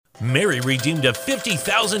Mary redeemed a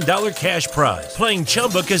 $50,000 cash prize playing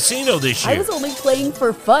Chumba Casino this year. I was only playing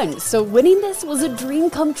for fun, so winning this was a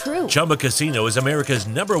dream come true. Chumba Casino is America's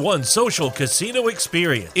 #1 social casino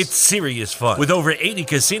experience. It's serious fun. With over 80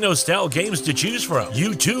 casino-style games to choose from,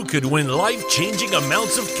 you too could win life-changing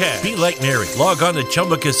amounts of cash. Be like Mary. Log on to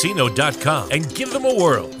ChumbaCasino.com and give them a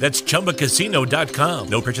whirl. That's ChumbaCasino.com.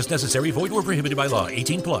 No purchase necessary. Void where prohibited by law.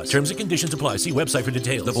 18+. Terms and conditions apply. See website for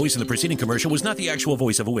details. The voice in the preceding commercial was not the actual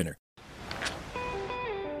voice of a winner.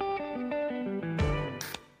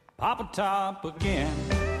 Papa Top again.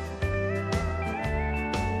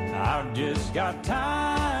 I've just got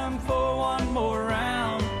time for one more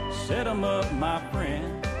round. Set 'em up, my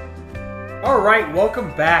friend. All right,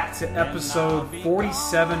 welcome back to episode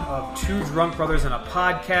 47 of Two Drunk Brothers and a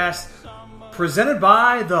Podcast, presented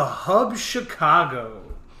by the Hub Chicago.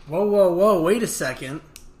 Whoa, wait a second.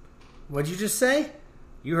 What'd you just say?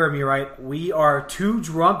 You heard me right. We are Two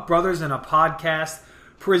Drunk Brothers and a Podcast,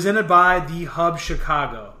 presented by the Hub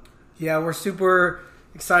Chicago. Yeah, we're super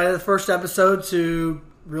excited. The first episode to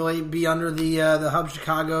really be under the Hub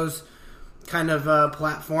Chicago's kind of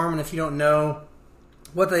platform. And if you don't know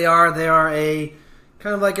what they are a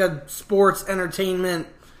kind of like a sports entertainment,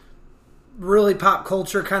 really pop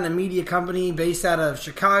culture kind of media company based out of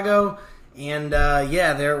Chicago. And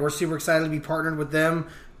we're super excited to be partnered with them.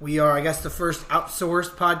 We are, I guess, the first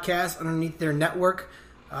outsourced podcast underneath their network.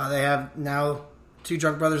 They have now Two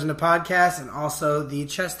Drunk Brothers in a Podcast and also the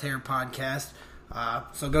Chest Hair Podcast.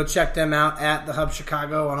 So go check them out at the Hub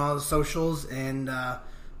Chicago on all the socials. And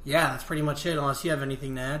that's pretty much it, unless you have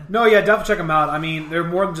anything to add. No, yeah, definitely check them out. I mean, they're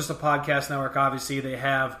more than just a podcast network, obviously. They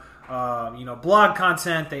have blog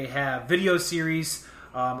content. They have video series,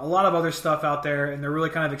 a lot of other stuff out there. And they're really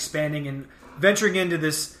kind of expanding and venturing into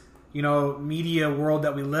this media world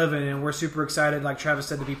that we live in, and we're super excited, like Travis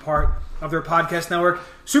said, to be part of their podcast network.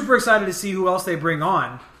 Super excited to see who else they bring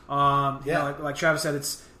on. Like Travis said,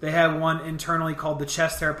 they have one internally called the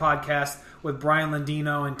Chest Hair Podcast with Brian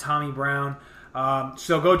Landino and Tommy Brown.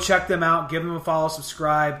 So go check them out, give them a follow,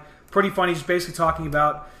 subscribe. Pretty funny, just basically talking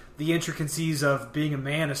about the intricacies of being a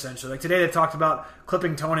man, essentially. Like today, they talked about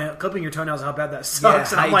clipping your toenails, and how bad that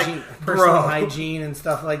sucks. Yeah, and hygiene, I'm like, personal hygiene and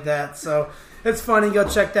stuff like that. So it's funny. Go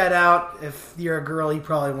check that out. If you're a girl, you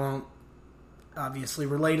probably won't obviously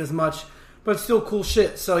relate as much, but it's still cool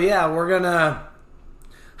shit. So yeah, we're gonna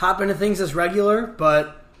hop into things as regular,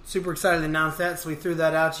 but super excited to announce that. So we threw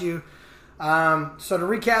that out to you. So to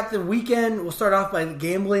recap the weekend, we'll start off by the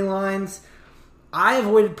gambling lines. I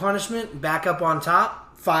avoided punishment, back up on top,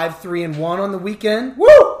 5-3-1 on the weekend. Woo!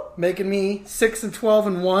 Making me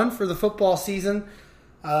 6-12-1 for the football season.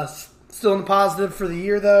 Still in the positive for the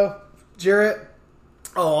year though. Jarrett.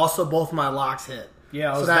 Oh, also both my locks hit.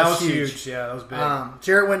 Yeah, that was huge. Yeah, that was big.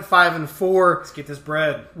 Jarrett went 5-4. Let's get this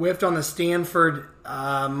bread. Whiffed on the Stanford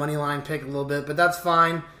money line pick a little bit, but that's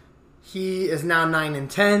fine. He is now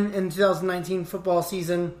 9-10 in 2019 football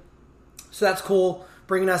season, so that's cool.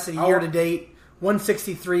 Bringing us a year to date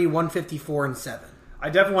 163, 154, and 7. I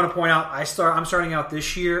definitely want to point out I'm starting out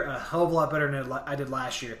this year a hell of a lot better than I did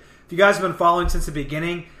last year. If you guys have been following since the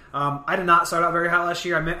beginning, I did not start out very hot last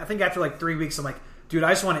year. I think after like 3 weeks, I'm like, dude, I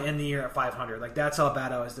just want to end the year at 500. Like that's how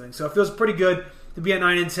bad I was doing. So it feels pretty good to be at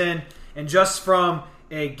 9-10. And just from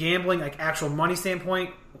a gambling, like actual money standpoint,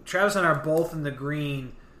 Travis and I are both in the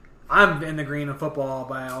green. I'm in the green in football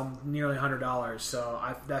by nearly $100. So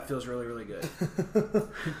that feels really, really good.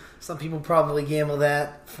 Some people probably gamble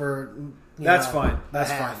that for. That's fine.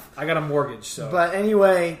 That's fine. I got a mortgage. So, but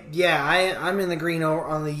anyway, yeah, I'm in the green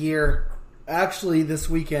on the year. Actually, this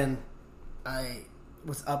weekend I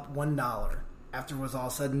was up $1 after it was all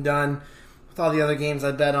said and done with all the other games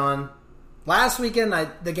I bet on. Last weekend,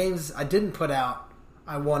 the games I didn't put out,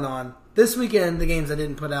 I won on. This weekend, the games I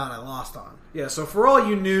didn't put out, I lost on. Yeah, so for all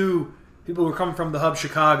you new people who are coming from the Hub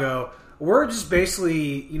Chicago, we're just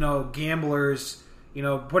basically, gamblers,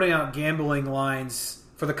 putting out gambling lines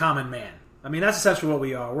for the common man. I mean, that's essentially what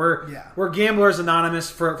we are. We're gamblers anonymous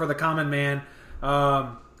for the common man.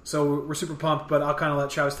 So we're super pumped, but I'll kind of let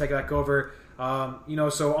Travis take back over.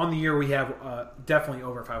 So on the year we have definitely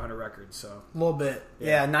over 500 records. So a little bit,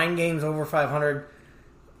 yeah. 9 games over 500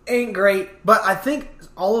 ain't great, but I think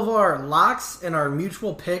all of our locks and our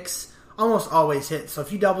mutual picks almost always hit. So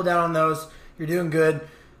if you double down on those, you're doing good.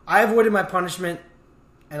 I avoided my punishment,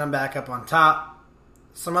 and I'm back up on top.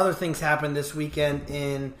 Some other things happened this weekend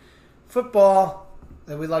in football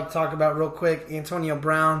that we'd like to talk about real quick. Antonio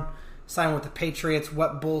Brown signed with the Patriots.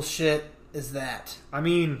 What bullshit is that? I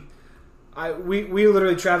mean, we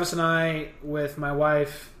literally, Travis and I, with my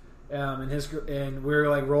wife and we were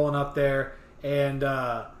like rolling up there, and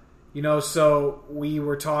So we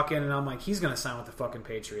were talking, and I'm like, he's going to sign with the fucking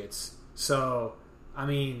Patriots. So, I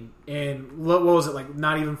mean, and what was it, like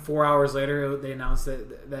not even 4 hours later they announced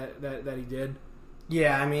that he did?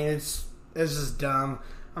 Yeah, I mean, it's just dumb.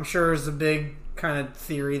 I'm sure there's a big kind of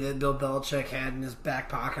theory that Bill Belichick had in his back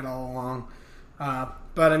pocket all along.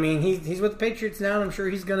 But, I mean, he's with the Patriots now, and I'm sure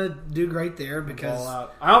he's going to do great there because...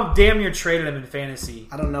 I damn near traded him in fantasy.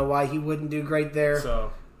 I don't know why he wouldn't do great there.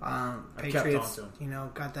 So, Patriots,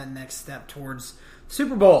 got that next step towards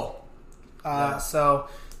Super Bowl. So,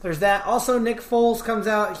 there's that. Also, Nick Foles comes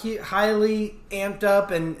out highly amped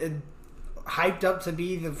up and hyped up to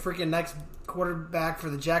be the freaking next quarterback for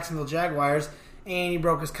the Jacksonville Jaguars, and he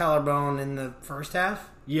broke his collarbone in the first half.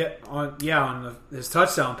 Yeah, on his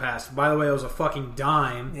touchdown pass. By the way, it was a fucking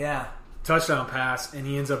dime. Yeah, touchdown pass, and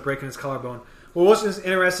he ends up breaking his collarbone. Well, what's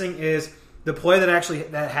interesting is the play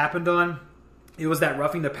that happened on. It was that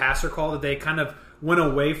roughing the passer call that they kind of went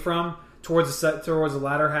away from towards the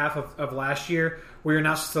latter half of last year, where you're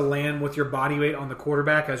not supposed to land with your body weight on the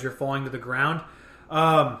quarterback as you're falling to the ground.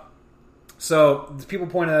 So people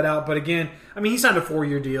pointed that out, but again, I mean, he signed a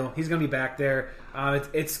 4-year deal. He's going to be back there.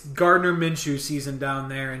 It's Gardner Minshew season down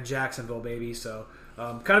there in Jacksonville, baby. So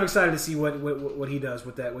kind of excited to see what he does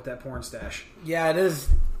with that porn stash. Yeah, it is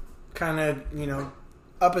kind of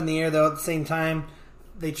up in the air though. At the same time,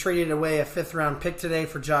 they traded away a 5th-round pick today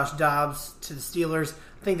for Josh Dobbs to the Steelers.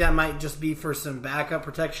 I think that might just be for some backup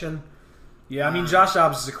protection. Yeah, I mean, Josh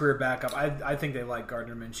Dobbs is a career backup. I think they like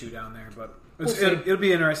Gardner Minshew down there, but it'll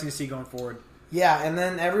be interesting to see going forward. Yeah, and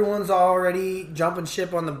then everyone's already jumping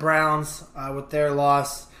ship on the Browns with their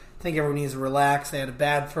loss. I think everyone needs to relax. They had a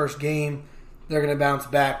bad first game. They're going to bounce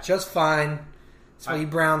back just fine. So you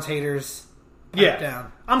Browns haters,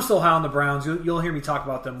 down. I'm still high on the Browns. You'll hear me talk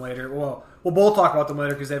about them later. Well, we'll both talk about them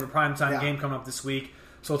later because they have a primetime game coming up this week.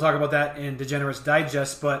 So we'll talk about that in Degenerates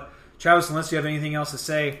Digest. But Travis, unless you have anything else to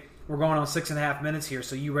say, we're going on 6.5 minutes here.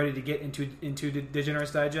 So you ready to get into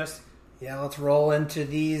Degenerates Digest? Yeah, let's roll into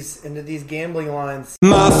these gambling lines.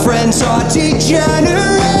 My friends are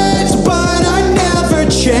degenerates, but I never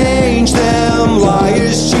change them.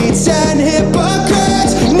 Liars, cheats, and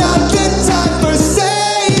hypocrites. Not the time for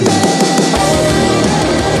saving.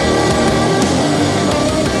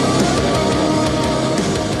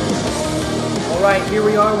 All right, here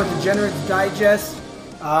we are with Degenerates Digest.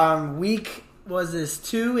 Week was this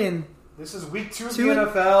 2 in. This is week 2 of the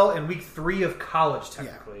NFL and week 3 of college,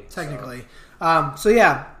 technically. Yeah, technically.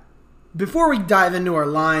 So, before we dive into our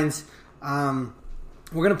lines, we're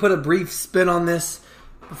going to put a brief spin on this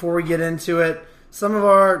before we get into it. Some of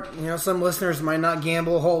our, some listeners might not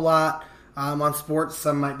gamble a whole lot on sports.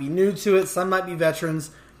 Some might be new to it. Some might be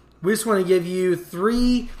veterans. We just want to give you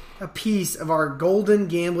 3 apiece of our golden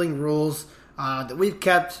gambling rules that we've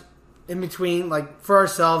kept in between, like for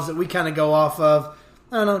ourselves, that we kind of go off of.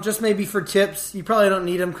 I don't know, just maybe for tips. You probably don't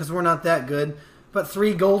need them because we're not that good. But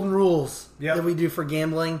 3 golden rules that we do for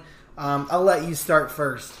gambling. I'll let you start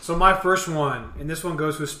first. So my first one, and this one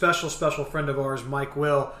goes to a special friend of ours, Mike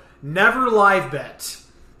Will. Never live bet.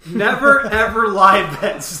 Never, ever live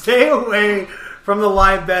bet. Stay away from the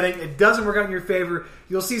live betting. It doesn't work out in your favor.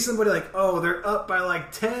 You'll see somebody like, they're up by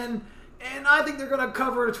like 10, and I think they're going to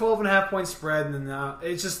cover a 12.5-point spread. And then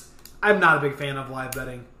it's just, I'm not a big fan of live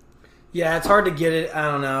betting. Yeah, it's hard to get it.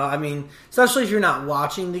 I don't know. I mean, especially if you're not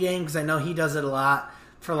watching the game, because I know he does it a lot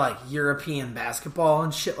for like European basketball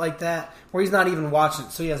and shit like that, where he's not even watching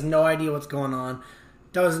it, so he has no idea what's going on.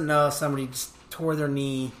 Doesn't know if somebody just tore their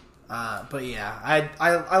knee. But yeah,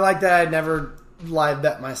 I like that. I'd never live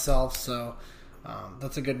bet myself, so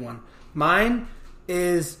that's a good one. Mine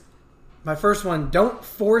is my first one. Don't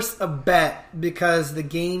force a bet because the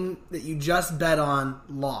game that you just bet on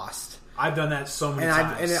lost. I've done that so many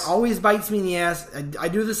times. And it always bites me in the ass. I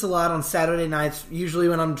do this a lot on Saturday nights, usually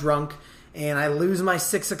when I'm drunk, and I lose my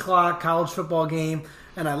 6 o'clock college football game,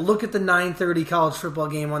 and I look at the 9:30 college football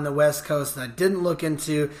game on the West Coast that I didn't look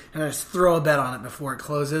into, and I just throw a bet on it before it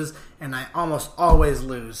closes, and I almost always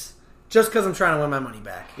lose, just because I'm trying to win my money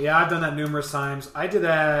back. Yeah, I've done that numerous times. I did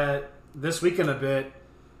that this weekend a bit,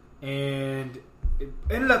 and it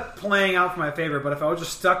ended up playing out for my favor, but if I was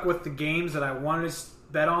just stuck with the games that I wanted to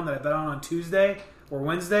bet on Tuesday or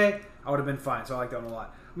Wednesday, I would have been fine. So I like that one a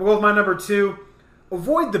lot. I'm going to go with my number 2.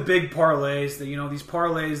 Avoid the big parlays, these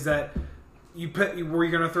parlays that you put where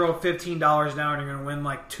you're going to throw $15 down and you're going to win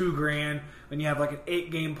like $2,000, and you have like an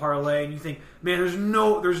 8-game parlay, and you think, man,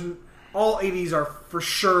 there's all 80s are for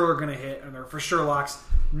sure going to hit, and they're for sure locks.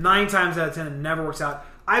 9 times out of 10, it never works out.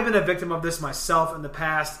 I've been a victim of this myself in the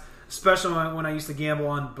past, especially when I used to gamble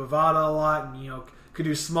on Bovada a lot, and could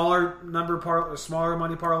do smaller money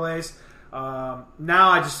parlays. Now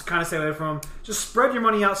I just kind of stay away from them. Just spread your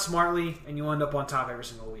money out smartly, and you'll end up on top every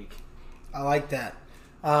single week. I like that.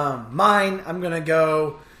 Mine, I'm going to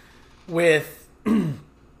go with...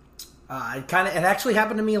 It actually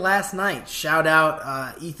happened to me last night. Shout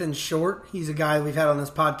out Ethan Short. He's a guy we've had on this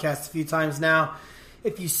podcast a few times now.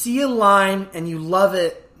 If you see a line and you love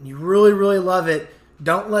it, and you really, really love it,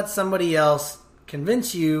 don't let somebody else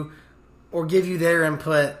convince you or give you their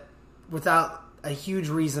input without a huge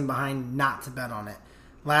reason behind not to bet on it.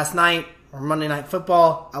 Last night, or Monday Night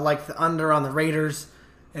Football, I liked the under on the Raiders,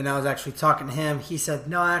 and I was actually talking to him. He said,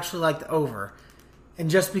 no, I actually like the over. And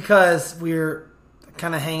just because we're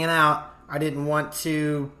kind of hanging out, I didn't want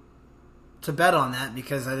to bet on that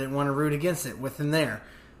because I didn't want to root against it with him there.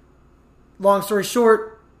 Long story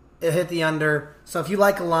short, it hit the under. So if you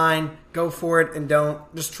like a line, go for it and don't.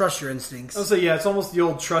 Just trust your instincts. So yeah, it's almost the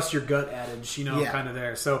old trust your gut adage, kind of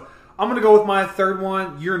there. So I'm going to go with my third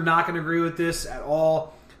one. You're not going to agree with this at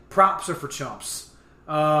all. Props are for chumps.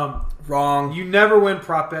 Wrong. You never win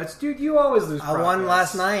prop bets. Dude, you always lose prop I won bets.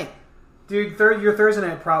 last night. Dude, your Thursday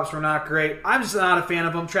night props were not great. I'm just not a fan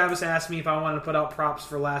of them. Travis asked me if I wanted to put out props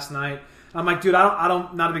for last night. I'm like, dude,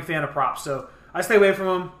 I'm not a big fan of props, so I stay away from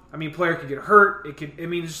them. I mean, player could get hurt.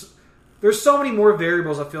 There's so many more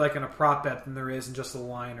variables I feel like in a prop bet than there is in just a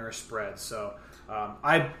line or a spread. So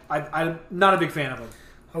I'm not a big fan of them.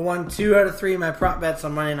 I won 2 out of 3 of my prop bets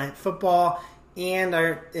on Monday Night Football and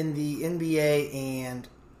in the NBA and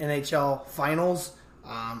NHL finals.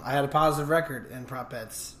 I had a positive record in prop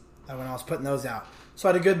bets when I was putting those out. So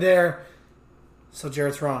I had a good there. So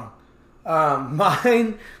Jarrett's wrong.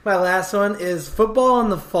 My last one is football in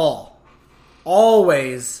the fall.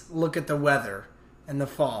 Always look at the weather in the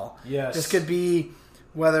fall. Yes. This could be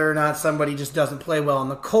whether or not somebody just doesn't play well in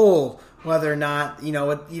the cold, whether or not, you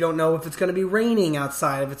don't know if it's going to be raining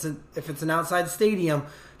outside, if it's an outside stadium.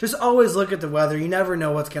 Just always look at the weather. You never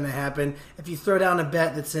know what's going to happen. If you throw down a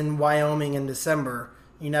bet that's in Wyoming in December,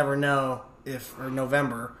 you never know or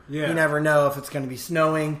November. Yeah. You never know if it's going to be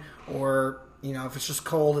snowing or, if it's just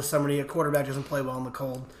cold, if a quarterback doesn't play well in the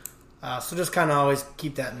cold. So just kind of always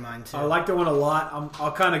keep that in mind, too. I like that one a lot.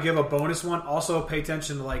 I'll kind of give a bonus one. Also, pay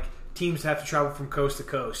attention to, teams have to travel from coast to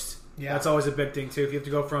coast. Yeah. That's always a big thing, too. If you have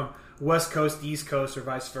to go from West Coast to East Coast or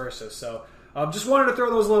vice versa. So, just wanted to throw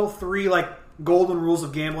those little 3, golden rules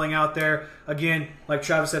of gambling out there. Again, like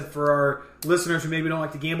Travis said, for our listeners who maybe don't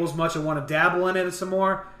like to gamble as much and want to dabble in it some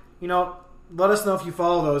more, let us know if you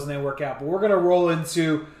follow those and they work out. But we're going to roll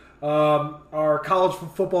into our college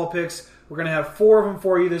football picks. We're going to have 4 of them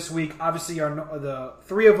for you this week. Obviously, the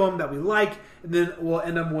 3 of them that we like, and then we'll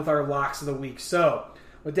end them with our locks of the week. So,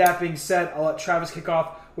 with that being said, I'll let Travis kick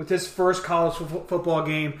off with his first college football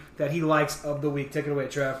game that he likes of the week. Take it away,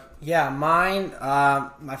 Trav. Yeah, mine,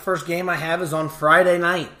 my first game I have is on Friday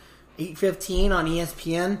night, 8:15 on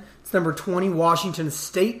ESPN. It's number 20, Washington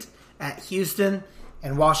State at Houston,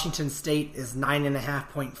 and Washington State is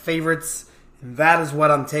 9.5-point favorites, and that is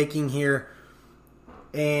what I'm taking here.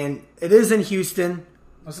 And it is in Houston.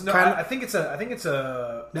 No, I think it's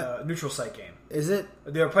a neutral site game. Is it?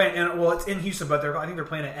 They're playing. It's in Houston, but I think they're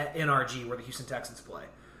playing it at NRG, where the Houston Texans play.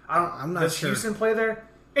 I'm not does sure. Houston play there?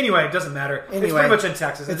 Anyway, it doesn't matter. Anyway, it's pretty much in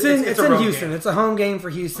Texas. It's in Houston. Game. It's a home game for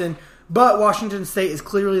Houston, but Washington State is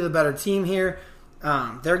clearly the better team here.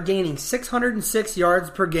 They're gaining 606 yards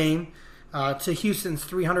per game to Houston's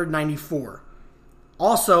 394.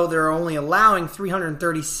 Also, they're only allowing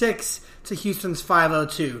 336 to Houston's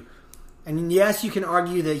 502. And yes, you can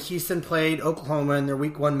argue that Houston played Oklahoma in their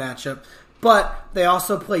Week 1 matchup, but they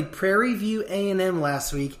also played Prairie View A&M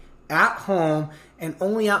last week at home and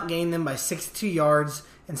only outgained them by 62 yards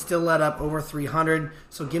and still let up over 300.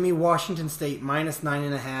 So give me Washington State minus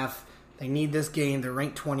 9.5. They need this game. They're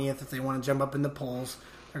ranked 20th. If they want to jump up in the polls,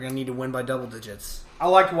 they're going to need to win by double digits. I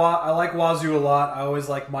like Wazoo a lot. I always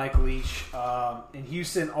like Mike Leach. And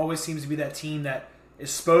Houston always seems to be that team that is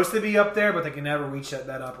supposed to be up there, but they can never reach that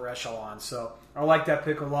upper echelon. So I like that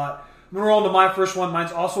pick a lot. I'm going to roll into my first one.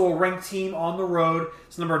 Mine's also a ranked team on the road.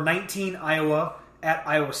 It's number 19, Iowa, at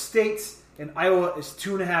Iowa State. And Iowa is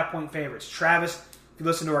 2.5-point favorites. Travis, if you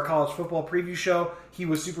listen to our college football preview show, he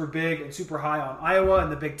was super big and super high on Iowa in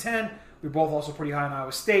the Big Ten. We're both also pretty high on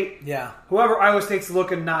Iowa State. Yeah. However, Iowa State's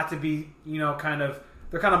looking not to be, they're kind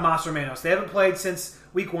of monster manos. They haven't played since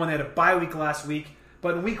Week 1. They had a bye week last week.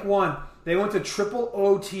 But in Week 1, they went to triple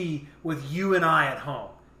OT with UNI at home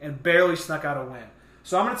and barely snuck out a win.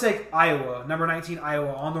 So I'm going to take Iowa, number 19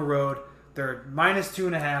 Iowa, on the road. They're minus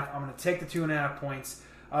 2.5. I'm going to take the 2.5 points.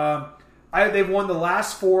 They've won the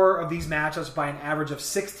last 4 of these matchups by an average of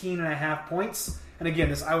 16.5 points. And again,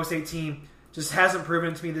 this Iowa State team Just hasn't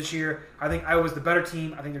proven it to me this year. I think Iowa's the better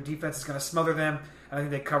team. I think their defense is going to smother them. And I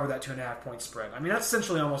think they cover that 2.5-point spread. I mean, that's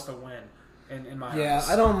essentially almost a win in my eyes. Yeah,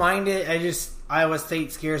 I don't mind it. Iowa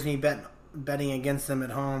State scares me betting against them at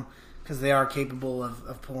home because they are capable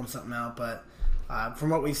of pulling something out. But from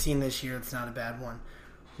what we've seen this year, it's not a bad one.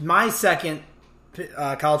 My second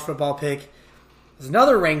college football pick is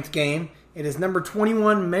another ranked game. It is number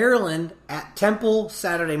 21 Maryland at Temple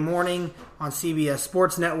Saturday morning on CBS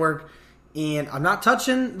Sports Network. And I'm not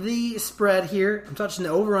touching the spread here. I'm touching the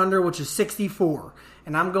over-under, which is 64.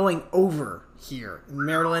 And I'm going over here.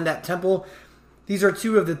 Maryland at Temple. These are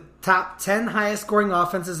two of the top 10 highest scoring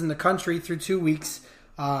offenses in the country through 2 weeks.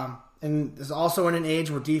 And is also in an age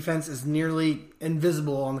where defense is nearly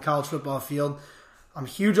invisible on the college football field. I'm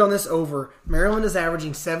huge on this over. Maryland is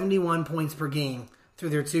averaging 71 points per game through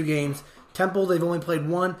their 2 games. Temple, they've only played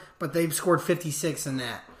 1, but they've scored 56 in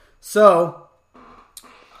that. So,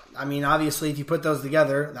 I mean, obviously, if you put those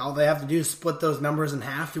together, all they have to do is split those numbers in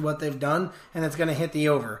half to what they've done, and it's going to hit the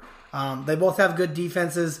over. They both have good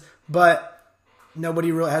defenses, but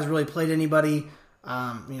nobody has really played anybody,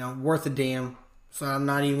 worth a damn. So I'm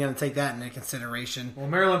not even going to take that into consideration. Well,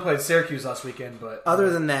 Maryland played Syracuse last weekend, but other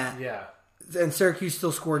than that, yeah, and Syracuse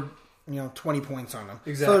still scored 20 points on them.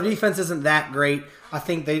 Exactly. So their defense isn't that great. I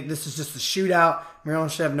think this is just a shootout.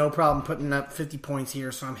 Maryland should have no problem putting up 50 points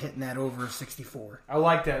here, so I'm hitting that over 64. I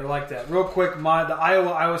like that. Real quick, the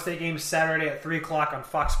Iowa State game is Saturday at 3 o'clock on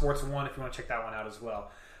Fox Sports 1 if you want to check that one out as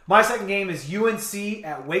well. My second game is UNC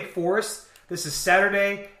at Wake Forest. This is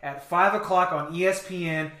Saturday at 5 o'clock on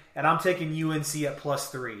ESPN, and I'm taking UNC at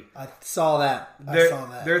 +3. I saw that.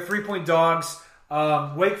 They're 3-point dogs.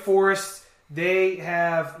 Wake Forest, they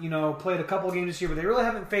have played a couple of games this year, but they really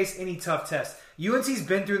haven't faced any tough tests. UNC's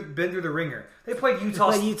been through the ringer. They played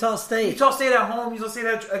Utah State. Utah State at home. Utah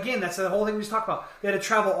State again. That's the whole thing we just talked about. They had to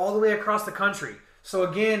travel all the way across the country. So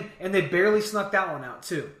again, and they barely snuck that one out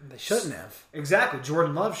too. They shouldn't have. Exactly.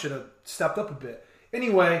 Jordan Love should have stepped up a bit.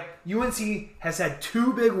 Anyway, UNC has had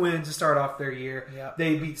 2 big wins to start off their year. Yep.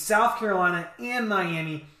 They beat South Carolina and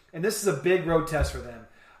Miami, and this is a big road test for them.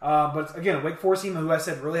 But again, a Wake Forest team who I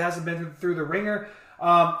said really hasn't been through the ringer.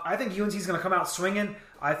 I think UNC is going to come out swinging.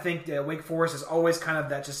 I think that Wake Forest is always kind of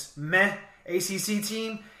that just meh ACC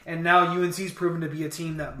team, and now UNC's proven to be a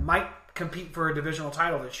team that might compete for a divisional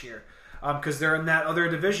title this year because they're in that other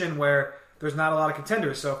division where there's not a lot of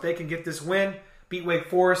contenders. So if they can get this win, beat Wake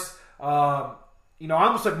Forest, I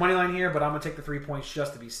almost took money line here, but I'm going to take the 3 points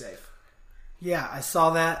just to be safe. Yeah, I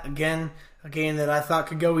saw that. Again, a game that I thought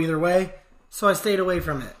could go either way, so I stayed away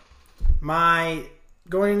from it.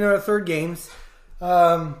 Going into our third games,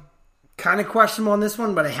 kind of questionable on this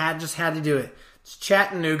one, but I just had to do it. It's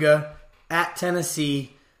Chattanooga at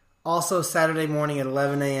Tennessee, also Saturday morning at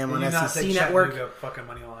 11 a.m. on SEC Network. Chattanooga fucking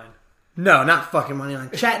money line. No, not fucking money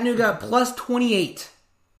line. Chattanooga +28.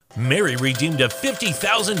 Mary redeemed a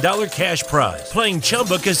 $50,000 cash prize playing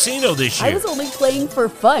Chumba Casino this year. I was only playing for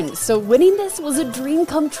fun, so winning this was a dream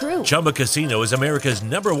come true. Chumba Casino is America's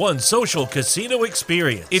 #1 social casino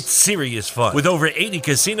experience. It's serious fun. With over 80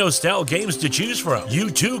 casino-style games to choose from, you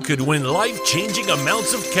too could win life-changing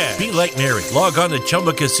amounts of cash. Be like Mary. Log on to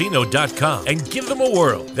ChumbaCasino.com and give them a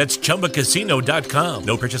whirl. That's ChumbaCasino.com.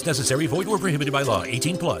 No purchase necessary. Void where prohibited by law.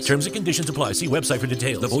 18+. Terms and conditions apply. See website for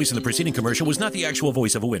details. The voice in the preceding commercial was not the actual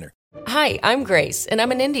voice of a winner. Hi, I'm Grace, and I'm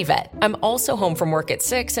an indie vet. I'm also home from work at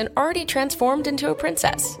 6 and already transformed into a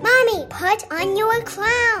princess. Mommy, put on your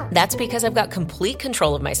crown. That's because I've got complete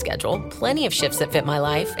control of my schedule, plenty of shifts that fit my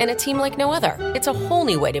life, and a team like no other. It's a whole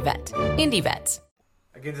new way to vet. Indie Vets.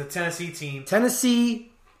 Against a Tennessee team.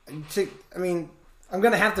 Tennessee, I'm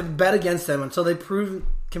going to have to bet against them until they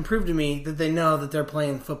can prove to me that they know that they're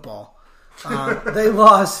playing football. They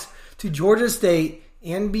lost to Georgia State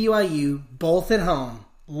and BYU, both at home.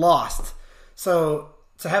 Lost. So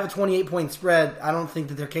to have a 28-point spread, I don't think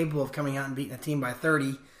that they're capable of coming out and beating a team by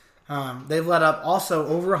 30. They've let up also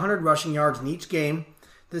over 100 rushing yards in each game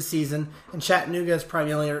this season, and Chattanooga is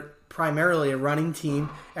primarily a running team,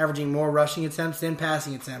 averaging more rushing attempts than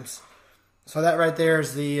passing attempts. So that right there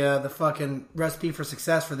is the fucking recipe for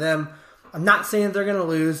success for them. I'm not saying that they're going to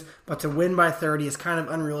lose, but to win by 30 is kind of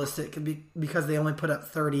unrealistic because they only put up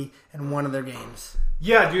 30 in one of their games.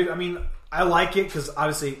 Yeah, dude. I like it because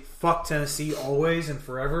obviously fuck Tennessee always and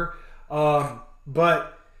forever.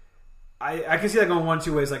 But I can see that going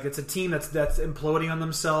 1-2 ways. Like it's a team that's imploding on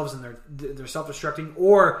themselves and they're self-destructing,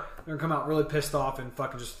 or they're gonna come out really pissed off and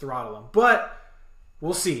fucking just throttle them. But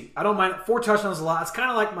we'll see. I don't mind. 4 touchdowns is a lot. It's kind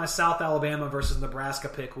of like my South Alabama versus Nebraska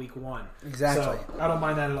pick week 1. Exactly. So I don't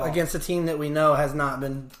mind that at all. Against a team that we know has not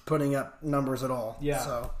been putting up numbers at all. Yeah.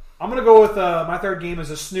 So I'm going to go with my third game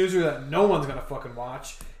is a snoozer that no one's going to fucking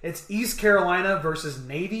watch. It's East Carolina versus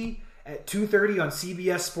Navy at 2:30 on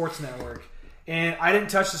CBS Sports Network. And I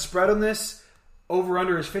didn't touch the spread on this.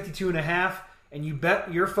 Over-under is 52.5. And you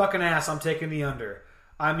bet your fucking ass I'm taking the under.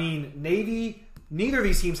 I mean, Navy, neither of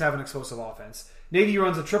these teams have an explosive offense. Navy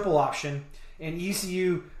runs a triple option. And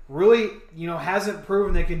ECU really, hasn't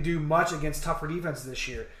proven they can do much against tougher defenses this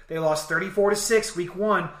year. They lost 34-6 week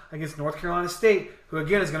 1 against North Carolina State, who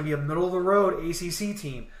again is going to be a middle-of-the-road ACC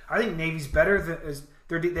team. I think Navy's better.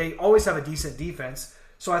 They always have a decent defense,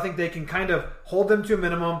 so I think they can kind of hold them to a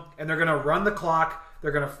minimum, and they're going to run the clock.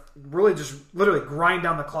 They're going to really just literally grind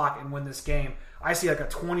down the clock and win this game. I see like a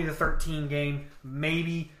 20-13 game,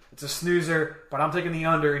 maybe. It's a snoozer, but I'm taking the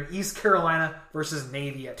under in East Carolina versus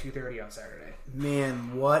Navy at 2:30 on Saturday.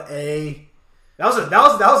 Man, what a that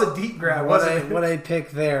was a deep grab, wasn't it? What a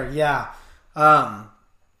pick there, yeah.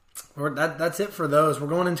 That's it for those. We're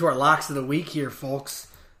going into our locks of the week here, folks.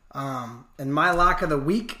 And my lock of the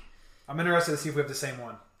week, I'm interested to see if we have the same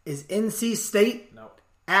one. Is NC State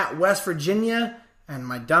at West Virginia, and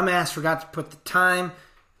my dumbass forgot to put the time.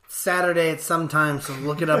 Saturday at some time, so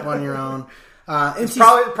look it up on your own. It's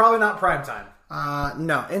probably not prime time.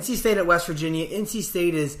 No, NC State at West Virginia. NC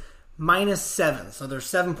State is -7, so they're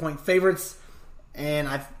 7-point favorites. And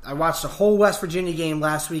I watched a whole West Virginia game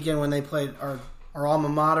last weekend when they played our alma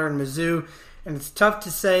mater in Mizzou, and it's tough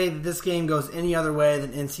to say that this game goes any other way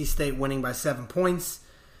than NC State winning by 7 points.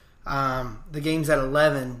 The game's at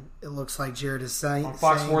 11. It looks like Jared is saying on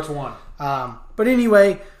Fox Sports 1. But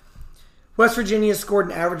anyway, West Virginia scored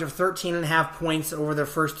an average of 13.5 points over their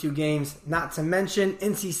first 2 games. Not to mention,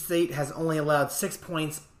 NC State has only allowed 6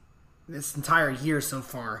 points this entire year so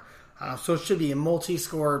far. So it should be a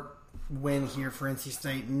multi-score win here for NC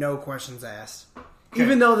State. No questions asked. Okay.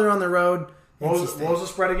 Even though they're on the road. What was the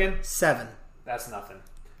spread again? 7. That's nothing.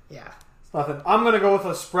 Yeah. It's nothing. I'm going to go with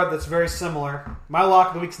a spread that's very similar. My lock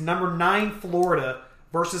of the week's number 9 Florida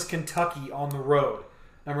versus Kentucky on the road.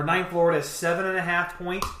 Number 9 Florida is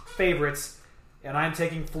 7.5-point favorites, and I'm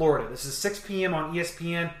taking Florida. This is 6 p.m. on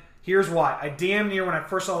ESPN. Here's why. I damn near, when I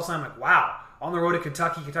first saw this, I'm like, wow, on the road to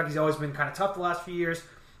Kentucky. Kentucky's always been kind of tough the last few years.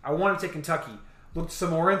 I want to take Kentucky. Looked some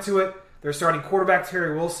more into it. Their starting quarterback,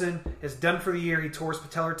 Terry Wilson, is done for the year. He tore his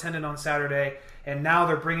patellar tendon on Saturday, and now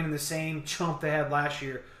they're bringing in the same chump they had last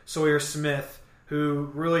year, Sawyer Smith,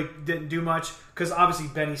 who really didn't do much because obviously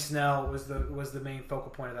Benny Snell was the main focal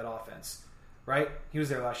point of that offense, right? He was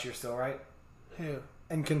there last year still, right? Who?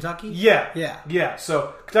 In Kentucky? Yeah.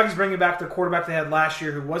 So Kentucky's bringing back their quarterback they had last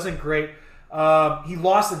year, who wasn't great. He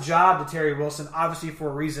lost the job to Terry Wilson, obviously for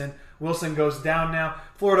a reason. Wilson goes down now.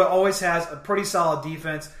 Florida always has a pretty solid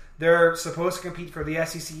defense. They're supposed to compete for the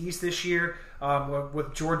SEC East this year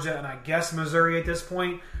with Georgia and I guess Missouri at this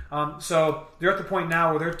point. So they're at the point now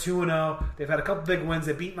where they're 2-0. They've had a couple big wins.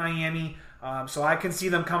 They beat Miami. So I can see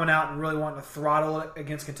them coming out and really wanting to throttle it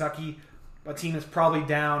against Kentucky, a team that's probably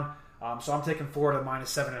down. So I'm taking Florida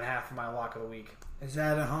 -7.5 for my lock of the week. Is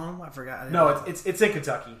that at home? I forgot. No, it's in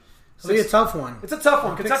Kentucky. It'll be a tough one. It's a tough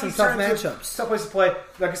one. Kentucky's tough matchups. Tough place to play.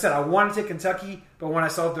 Like I said, I wanted to take Kentucky, but when I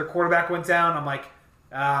saw that their quarterback went down, I'm like,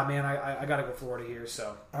 man, I got to go Florida here.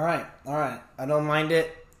 So all right. I don't mind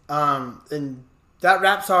it. And that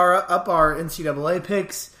wraps up our NCAA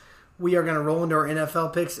picks. We are going to roll into our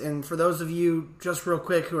NFL picks. And for those of you, just real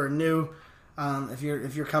quick, who are new, if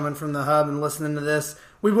you're coming from the hub and listening to this,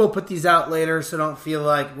 we will put these out later, so don't feel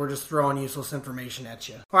like we're just throwing useless information at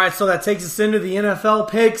you. All right, so that takes us into the NFL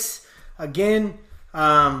picks. Again,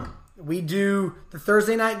 we do the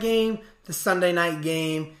Thursday night game, the Sunday night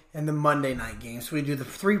game, and the Monday night game. So we do the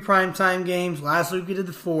 3 primetime games. Last week we did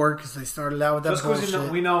the 4 because they started out with that just bullshit.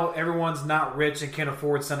 Just we know everyone's not rich and can't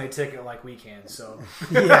afford Sunday ticket like we can. So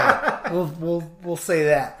yeah, we'll say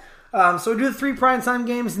that. So we do the 3 primetime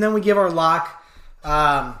games, and then we give our lock.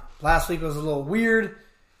 Last week was a little weird,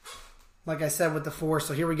 like I said, with the 4.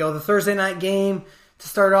 So here we go. The Thursday night game to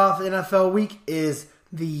start off the NFL week is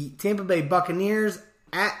the Tampa Bay Buccaneers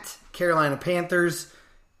at Carolina Panthers.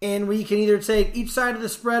 And we can either take each side of the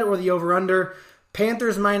spread or the over-under.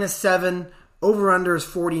 Panthers -7. Over-under is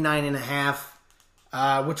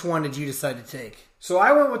 49.5. Which one did you decide to take? So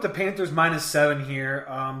I went with the Panthers -7 here.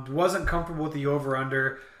 Wasn't comfortable with the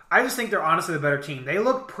over-under. I just think they're honestly the better team. They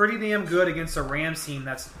look pretty damn good against a Rams team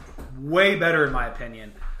that's way better in my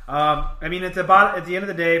opinion. I mean, at the end of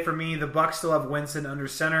the day, for me, the Bucs still have Winston under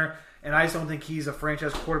center, and I just don't think he's a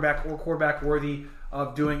franchise quarterback or quarterback worthy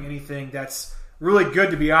of doing anything that's really good,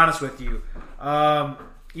 to be honest with you.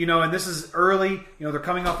 And this is early. They're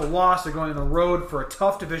coming off a loss. They're going on the road for a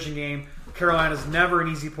tough division game. Carolina's never an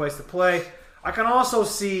easy place to play. I can also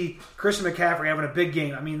see Christian McCaffrey having a big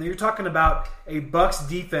game. I mean, you're talking about a Bucks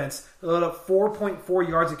defense that let up 4.4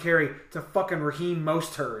 yards a carry to fucking Raheem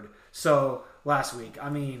Mostert. So last week, I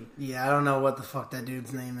mean, yeah, I don't know what the fuck that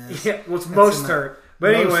dude's name is. Yeah, well, it's Mostert.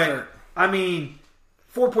 But anyway, Mostert. I mean,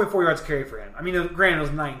 4.4 yards a carry for him. I mean, granted, it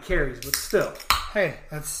was 9 carries, but still. Hey,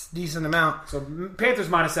 that's a decent amount. So Panthers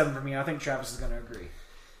 -7 for me. I think Travis is going to agree.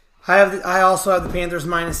 I also have the Panthers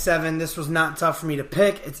 -7. This was not tough for me to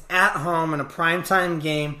pick. It's at home in a primetime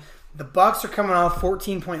game. The Bucks are coming off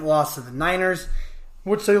 14-point loss to the Niners,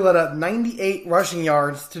 which they let up 98 rushing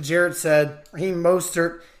yards to Jared said, Raheem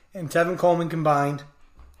Mostert, and Tevin Coleman combined.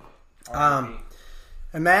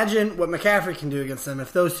 Imagine what McCaffrey can do against them.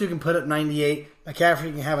 If those two can put up 98,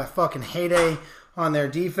 McCaffrey can have a fucking heyday on their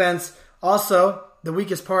defense. Also, the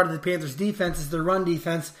weakest part of the Panthers' defense is their run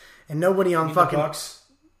defense, and nobody on fucking the Bucks.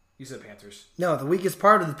 You said Panthers. No, the weakest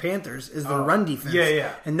part of the Panthers is their run defense.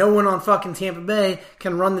 Yeah. And no one on fucking Tampa Bay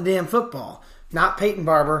can run the damn football. Not Peyton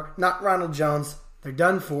Barber, not Ronald Jones. They're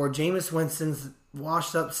done for. Jameis Winston's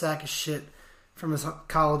washed up sack of shit from his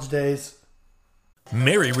college days.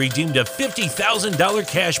 Mary redeemed a $50,000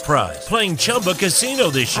 cash prize playing Chumba Casino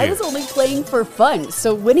this year. I was only playing for fun,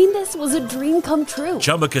 so winning this was a dream come true.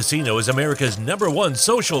 Chumba Casino is America's #1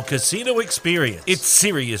 social casino experience. It's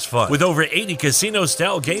serious fun. With over 80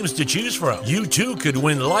 casino-style games to choose from, you too could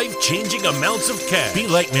win life-changing amounts of cash. Be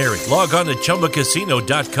like Mary. Log on to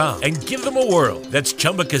ChumbaCasino.com and give them a whirl. That's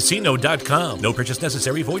ChumbaCasino.com. No purchase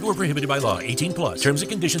necessary. Void or prohibited by law. 18+. Terms and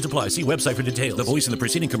conditions apply. See website for details. The voice in the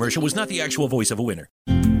preceding commercial was not the actual voice of a winner.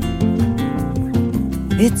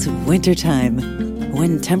 It's wintertime.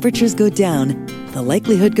 When temperatures go down, the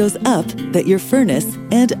likelihood goes up that your furnace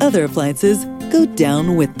and other appliances go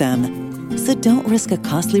down with them. So don't risk a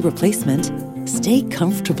costly replacement. Stay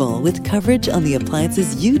comfortable with coverage on the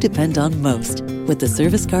appliances you depend on most with the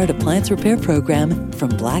Service Guard Appliance Repair Program from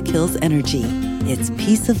Black Hills Energy. It's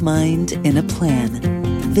peace of mind in a plan.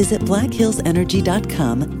 Visit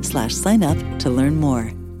blackhillsenergy.com/sign up to learn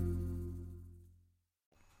more.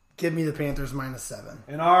 Give me the Panthers -7.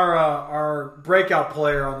 And our breakout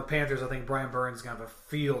player on the Panthers, I think Brian Burns is going to have a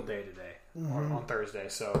field day today, on Thursday.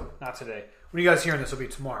 So, not today. When you guys hearing this, will be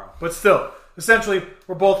tomorrow. But still, essentially,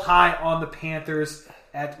 we're both high on the Panthers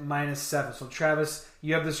at -7. So, Travis,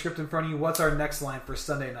 you have the script in front of you. What's our next line for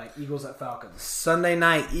Sunday night? Eagles at Falcons. Sunday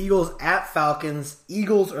night, Eagles at Falcons.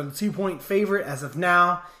 Eagles are the 2-point favorite as of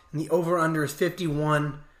now, and the over-under is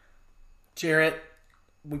 51. Jarrett,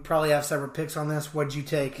 we probably have separate picks on this. What'd you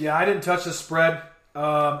take? Yeah, I didn't touch the spread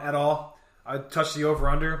at all. I touched the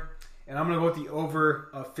over-under, and I'm going to go with the over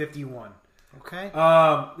of 51. Okay.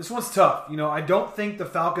 This one's tough. I don't think the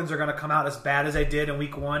Falcons are going to come out as bad as they did in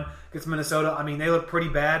Week 1 against Minnesota. I mean, they look pretty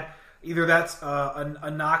bad. Either that's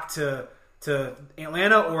a knock to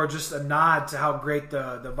Atlanta or just a nod to how great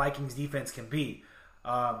the Vikings defense can be.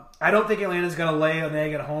 I don't think Atlanta's going to lay an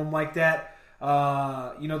egg at home like that.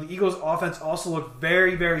 The Eagles' offense also looked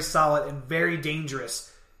very, very solid and very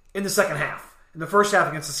dangerous in the second half. In the first half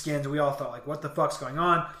against the Skins, we all thought, like, what the fuck's going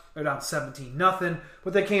on? They're down 17-0,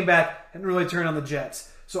 but they came back and really turned on the Jets.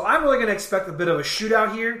 So I'm really going to expect a bit of a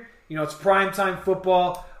shootout here. It's primetime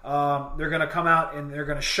football. They're going to come out and they're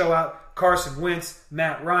going to show out Carson Wentz,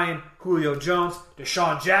 Matt Ryan, Julio Jones,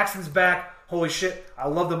 Deshaun Jackson's back. Holy shit, I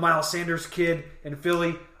love the Miles Sanders kid in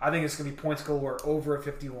Philly. I think it's going to be points galore, over at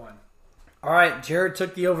 51. All right, Jared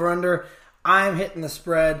took the over-under. I am hitting the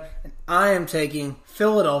spread, and I am taking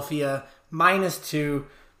Philadelphia -2.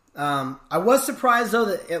 I was surprised, though,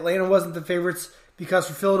 that Atlanta wasn't the favorites because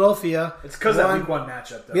for Philadelphia... It's because of that Week 1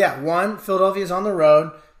 matchup, though. Yeah, 1, Philadelphia's on the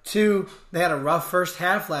road. 2, they had a rough first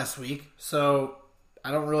half last week, so I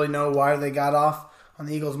don't really know why they got off on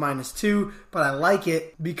the Eagles -2, but I like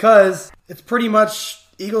it because it's pretty much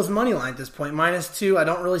Eagles' money line at this point. -2, I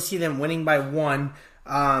don't really see them winning by 1.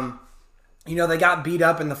 They got beat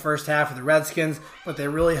up in the first half of the Redskins, but they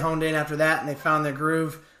really honed in after that, and they found their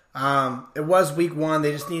groove. It was Week 1.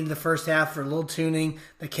 They just needed the first half for a little tuning.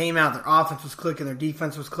 They came out. Their offense was clicking. Their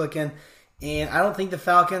defense was clicking. And I don't think the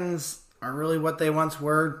Falcons are really what they once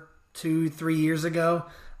were 2-3 years ago.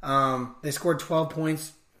 They scored 12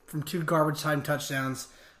 points from 2 garbage time touchdowns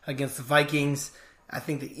against the Vikings. I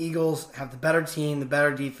think the Eagles have the better team, the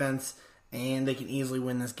better defense, and they can easily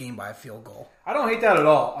win this game by a field goal. I don't hate that at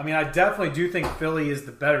all. I mean, I definitely do think Philly is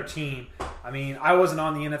the better team. I mean, I wasn't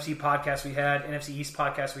on the NFC podcast we had, NFC East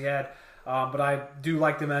podcast we had, but I do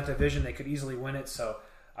like them in that division. They could easily win it, so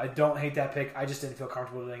I don't hate that pick. I just didn't feel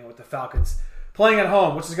comfortable doing it with the Falcons playing at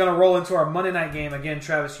home, which is going to roll into our Monday night game. Again,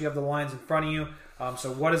 Travis, you have the lines in front of you.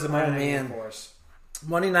 So what is the Monday night game for us?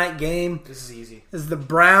 Monday night game. This is easy. Is the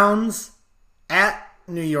Browns at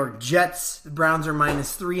New York Jets. The Browns are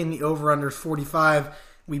 -3 and the over-under is 45.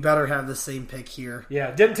 We better have the same pick here.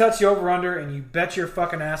 Yeah, didn't touch the over-under, and you bet your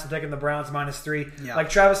fucking ass I'm taking the Browns -3. Yeah. Like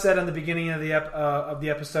Travis said in the beginning of the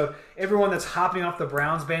episode, everyone that's hopping off the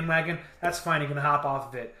Browns bandwagon, that's fine. You can hop off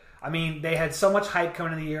of it. I mean, they had so much hype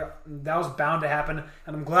coming into the year. That was bound to happen,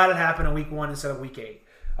 and I'm glad it happened in week 1 instead of week 8.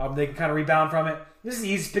 They can kind of rebound from it. This is the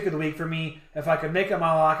easiest pick of the week for me. If I could make it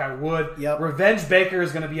my lock, I would. Yep. Revenge Baker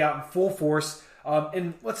is going to be out in full force.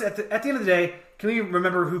 And let's at the end of the day, can we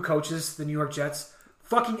remember who coaches the New York Jets?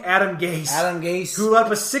 Fucking Adam Gase. Adam Gase. Who led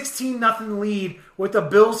up a 16-0 lead with the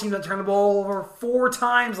Bills team that turned the ball over 4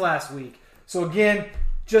 times last week. So again,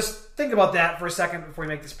 just think about that for a second before you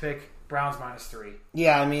make this pick. Browns -3.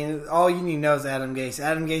 Yeah, I mean, all you need to know is Adam Gase.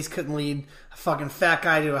 Adam Gase couldn't lead a fucking fat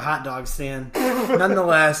guy to a hot dog stand.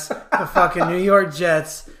 Nonetheless, the fucking New York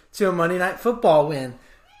Jets to a Monday Night Football win.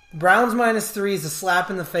 Browns -3 is a slap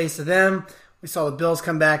in the face to them. We saw the Bills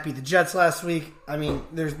come back, beat the Jets last week. I mean,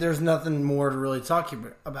 there's nothing more to really talk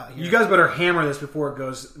about here. You guys better hammer this before it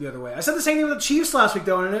goes the other way. I said the same thing with the Chiefs last week,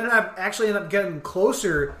 though, and it ended up getting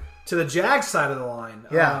closer to the Jags side of the line.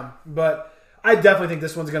 Yeah. But I definitely think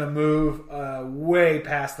this one's going to move way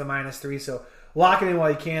past the -3, so lock it in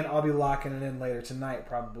while you can. I'll be locking it in later tonight,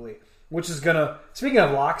 probably. Which is going to... Speaking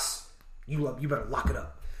of locks, you better lock it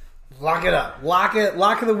up. Lock it up. Lock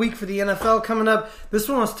of the week for the NFL coming up. This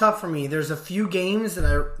one was tough for me. There's a few games that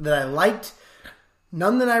I liked.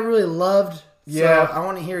 None that I really loved. Yeah. So I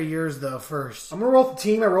want to hear yours, though, first. I'm going to roll with the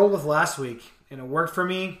team I rolled with last week, and it worked for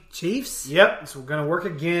me. Chiefs? Yep, so we're going to work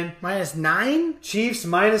again. -9? Chiefs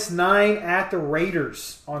 -9 at the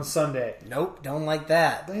Raiders on Sunday. Nope, don't like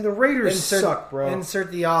that. The Raiders suck, bro. Insert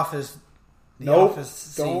The Office. Nope,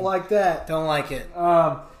 Office don't scene. like that. Don't like it.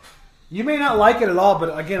 You may not like it at all,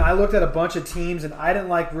 but again, I looked at a bunch of teams, and I didn't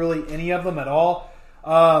like really any of them at all.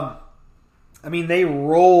 I mean, they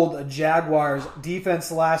rolled a Jaguars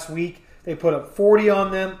defense last week. They put up 40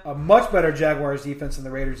 on them, a much better Jaguars defense than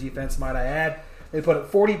the Raiders defense, might I add. They put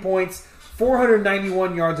up 40 points,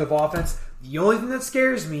 491 yards of offense. The only thing that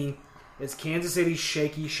scares me is Kansas City's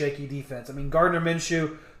shaky defense. I mean, Gardner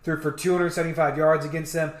Minshew threw for 275 yards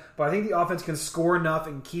against them, but I think the offense can score enough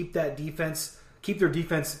and keep their defense,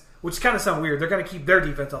 which kind of sounds weird. They're going to keep their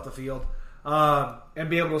defense off the field and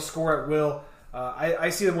be able to score at will.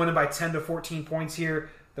 I see them winning by 10 to 14 points here.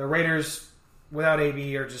 The Raiders, without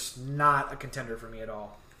AB, are just not a contender for me at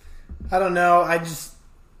all. I don't know.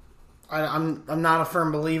 I'm not a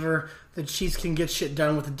firm believer the Chiefs can get shit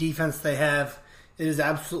done with the defense they have. It is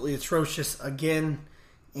absolutely atrocious again,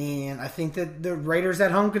 and I think that the Raiders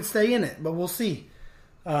at home could stay in it, but we'll see.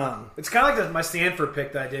 It's kind of like my Stanford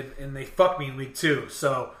pick that I did, and they fucked me in week 2.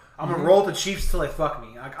 So I'm going to roll with the Chiefs till they fuck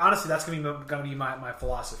me. Like, honestly, that's going to be my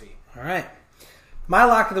philosophy. All right. My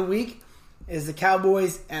lock of the week is the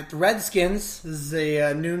Cowboys at the Redskins. This is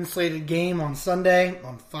a noon slated game on Sunday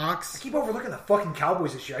on Fox. I keep overlooking the fucking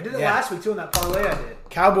Cowboys this year. I did it last week, too, in that parlay I did.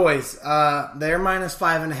 Cowboys, they're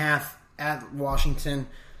 -5.5 at Washington.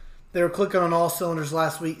 They were clicking on all cylinders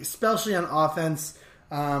last week, especially on offense.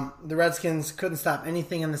 The Redskins couldn't stop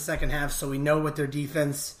anything in the second half, so we know what their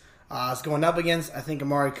defense is going up against. I think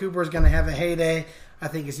Amari Cooper is going to have a heyday. I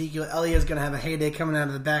think Ezekiel Elliott is going to have a heyday coming out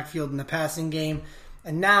of the backfield in the passing game.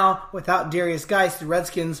 And now, without Darius Geist, the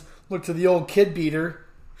Redskins look to the old kid beater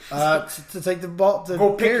to take the ball to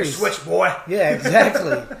Go pick your Perry's. switch, boy. Yeah,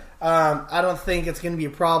 exactly. I don't think it's going to be a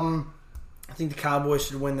problem. I think the Cowboys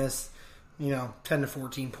should win this, 10 to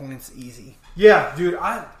 14 points easy. Yeah, dude,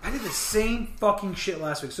 I did the same fucking shit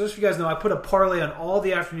last week. So just so you guys know, I put a parlay on all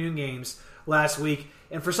the afternoon games last week,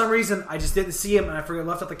 and for some reason, I just didn't see them, and I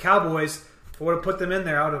left out the Cowboys. If I would have put them in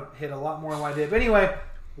there, I would have hit a lot more than what I did. But anyway,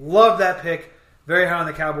 love that pick. Very high on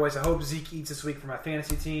the Cowboys. I hope Zeke eats this week for my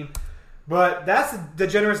fantasy team. But that's the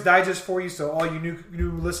Generous Digest for you. So all you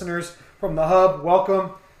new listeners from the Hub,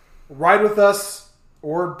 welcome. Ride with us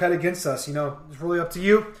or bet against us. It's really up to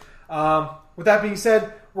you. With that being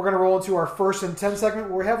said, we're going to roll into our first and 10 segment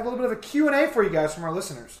where we have a little bit of a Q&A for you guys from our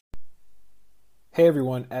listeners. Hey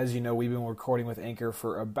everyone, as you know, we've been recording with Anchor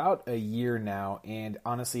for about a year now, and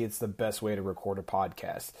honestly, it's the best way to record a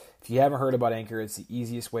podcast. If you haven't heard about Anchor, it's the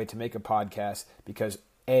easiest way to make a podcast because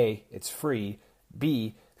A, it's free,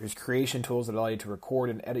 B, there's creation tools that allow you to record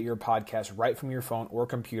and edit your podcast right from your phone or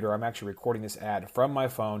computer. I'm actually recording this ad from my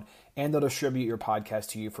phone, and they'll distribute your podcast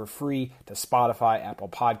to you for free to Spotify, Apple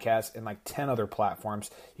Podcasts, and like 10 other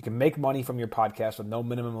platforms. You can make money from your podcast with no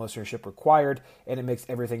minimum listenership required, and it makes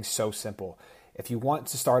everything so simple. If you want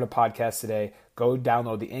to start a podcast today, go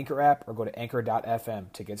download the Anchor app or go to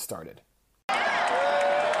anchor.fm to get started.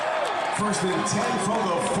 First and 10 from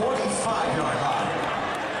the 45-yard line.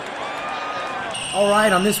 All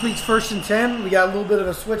right, on this week's First and 10, we got a little bit of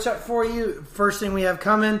a switch up for you. First thing we have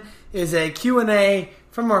coming is a Q&A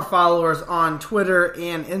from our followers on Twitter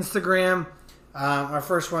and Instagram. Our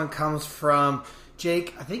first one comes from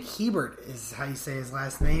Jake, I think Hebert is how you say his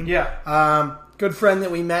last name. Yeah. Good friend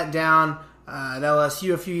that we met down at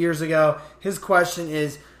LSU a few years ago. His question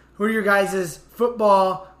is, who are your guys'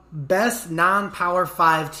 football best non-Power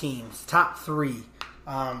 5 teams? Top 3.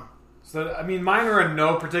 So, I mean, mine are in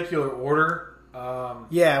no particular order.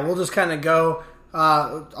 Yeah, we'll just kind of go.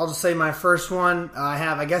 I'll just say my first one.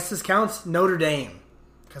 I guess this counts, Notre Dame.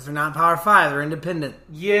 Because they're not Power 5, they're independent.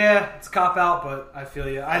 Yeah, it's a cop-out, but I feel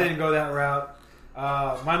you. I didn't go that route.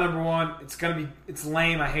 My number one, it's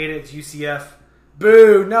lame, I hate it, it's UCF.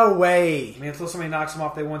 Boo, no way. I mean, until somebody knocks them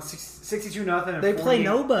off, they won 62-0. They play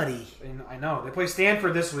nobody. I know. They play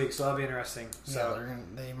Stanford this week, so that'll be interesting. So yeah,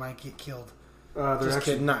 they might get killed. They're just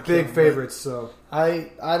actually kidding, not big killed, favorites. So I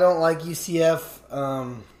don't like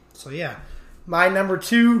UCF. So yeah, my number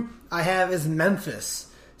 2 I have is Memphis.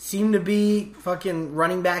 Seem to be fucking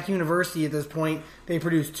running back university at this point. They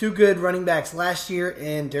produced 2 good running backs last year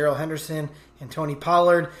in Darrell Henderson and Tony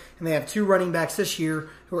Pollard, and they have 2 running backs this year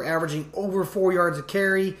who are averaging over 4 yards a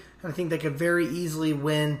carry. And I think they could very easily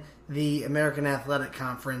win the American Athletic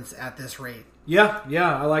Conference at this rate. Yeah,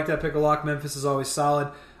 I like that pick a lock. Memphis is always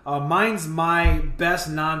solid. Mine's my best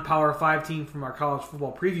non-Power 5 team from our college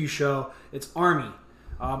football preview show. It's Army.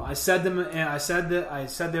 I said they were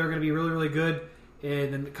going to be really, really good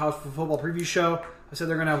in the college football preview show. I said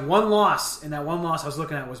they're going to have 1 loss, and that 1 loss I was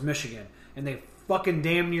looking at was Michigan, and they fucking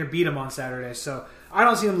damn near beat them on Saturday. So I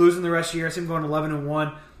don't see them losing the rest of the year. I see them going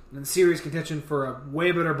 11-1 and serious contention for a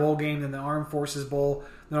way better bowl game than the Armed Forces Bowl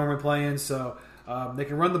they normally play in. So they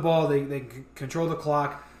can run the ball, they can control the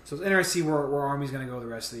clock. So it's interesting to see where Army's going to go the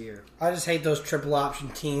rest of the year. I just hate those triple option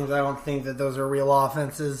teams. I don't think that those are real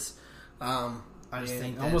offenses. I just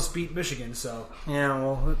think that, almost beat Michigan. So yeah,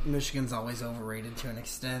 well, Michigan's always overrated to an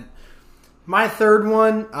extent. My third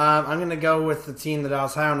one, I'm going to go with the team that I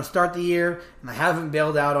was high on to start the year, and I haven't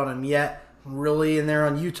bailed out on them yet. I'm really in there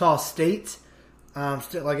on Utah State.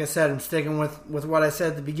 Like I said, I'm sticking with what I said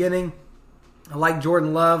at the beginning. I like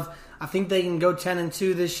Jordan Love. I think they can go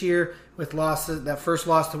 10-2 this year with losses. That first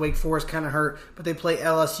loss to Wake Forest kind of hurt, but they play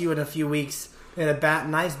LSU in a few weeks. They had a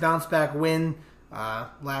nice bounce back win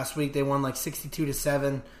last week. They won like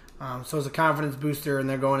 62-7. So it's a confidence booster, and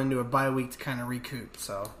they're going into a bye week to kind of recoup.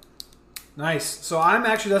 So nice. So I'm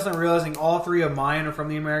actually just not realizing all 3 of mine are from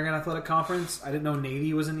the American Athletic Conference. I didn't know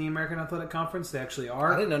Navy was in the American Athletic Conference. They actually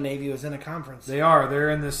are. I didn't know Navy was in a conference. They are. They're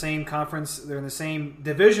in the same conference. They're in the same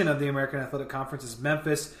division of the American Athletic Conference as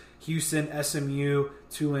Memphis, Houston, SMU,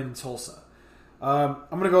 Tulane, and Tulsa. I'm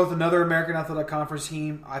going to go with another American Athletic Conference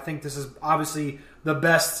team. I think this is obviously the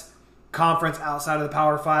best conference outside of the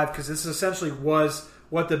Power 5 because this essentially was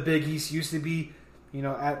what the Big East used to be,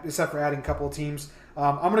 except for adding a couple of teams.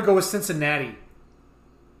 I'm going to go with Cincinnati.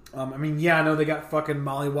 I know they got fucking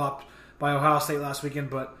mollywopped by Ohio State last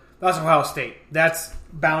weekend, but that's Ohio State. That's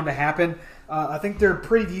bound to happen. I think they're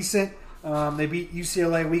pretty decent. They beat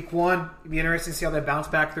UCLA week 1. It'd be interesting to see how they bounce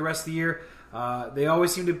back the rest of the year. They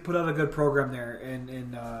always seem to put out a good program there.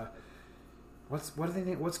 And what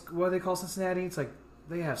do they call Cincinnati? It's like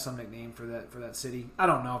they have some nickname for that city. I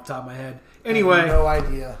don't know off the top of my head. Anyway, I have no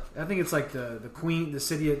idea. I think it's like the Queen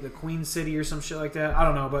City or some shit like that. I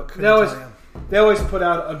don't know, but they always put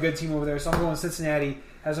out a good team over there. So I'm going Cincinnati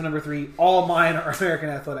as a number 3. All mine are American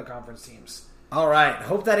Athletic Conference teams. All right.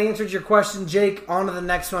 Hope that answered your question, Jake. On to the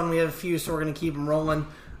next one. We have a few, so we're going to keep them rolling.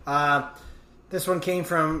 This one came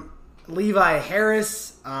from Levi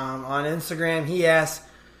Harris on Instagram. He asked,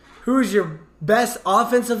 "Who is your best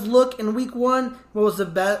offensive look in Week 1? What was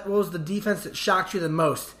the defense that shocked you the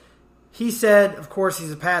most?" He said, of course,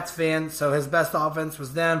 he's a Pats fan, so his best offense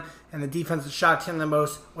was them, and the defense that shocked him the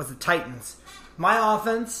most was the Titans. My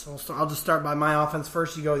offense, I'll just start by my offense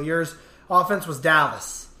first. You go with yours. Offense was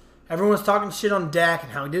Dallas. Everyone was talking shit on Dak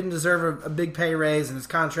and how he didn't deserve a big pay raise and his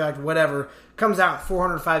contract, whatever. Comes out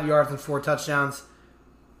 405 yards and 4 touchdowns.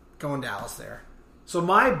 Going Dallas there. So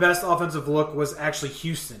my best offensive look was actually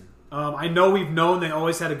Houston. I know we've known they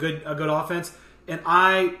always had a good offense, and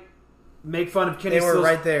I make fun of Kenny Stills. They were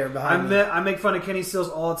right there behind me. I make fun of Kenny Stills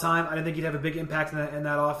all the time. I didn't think he'd have a big impact in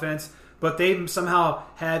that offense, but they somehow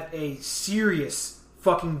had a serious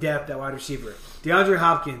fucking depth at wide receiver. DeAndre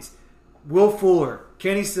Hopkins, Will Fuller,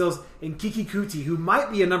 Kenny Stills, and Kiki Kuti, who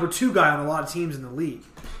might be a number 2 guy on a lot of teams in the league.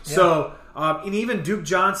 Yeah. So, and even Duke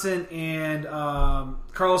Johnson and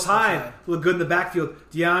Carlos Hyde look good in the backfield.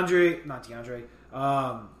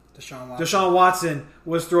 Deshaun Watson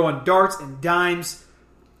was throwing darts and dimes.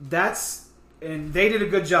 That's And they did a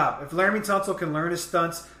good job. If Laramie Tunsil can learn his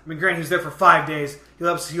stunts, I mean, granted, he was there for 5 days.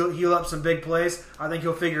 He'll up some big plays. I think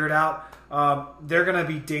he'll figure it out. They're going to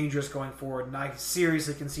be dangerous going forward, and I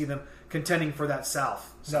seriously can see them contending for that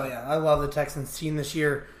South. So yeah, I love the Texans team this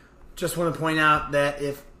year. Just want to point out that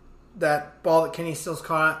if that ball that Kenny Stills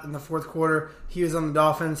caught in the fourth quarter, he was on the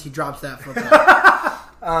Dolphins, he drops that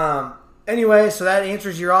football. Anyway, so that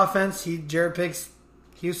answers your offense. Jared picks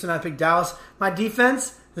Houston, I picked Dallas. My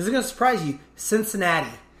defense, this is going to surprise you,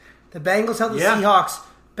 Cincinnati. The Bengals held the Seahawks.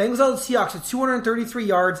 Bengals held the Seahawks to 233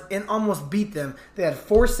 yards and almost beat them. They had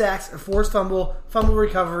 4 sacks, a forced fumble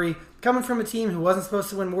recovery. Coming from a team who wasn't supposed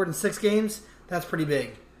to win more than 6 games, that's pretty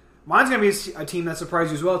big. Mine's going to be a team that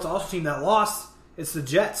surprised you as well. It's also a team that lost. It's the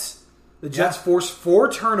Jets. The Jets forced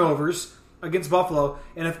 4 turnovers against Buffalo,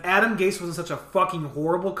 and if Adam Gase wasn't such a fucking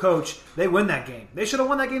horrible coach, they win that game. They should have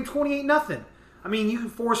won that game 28-0. I mean, you can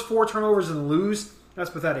force 4 turnovers and lose. That's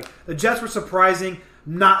pathetic. The Jets were surprising.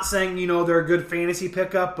 Not saying, they're a good fantasy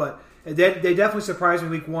pickup, but they definitely surprised me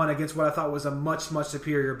week 1 against what I thought was a much, much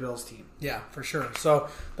superior Bills team. Yeah, for sure. So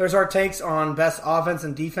there's our takes on best offense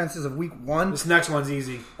and defenses of week 1. This next one's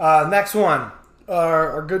easy. Next one,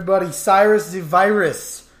 our good buddy Cyrus the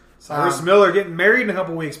Virus. Cyrus Miller getting married in a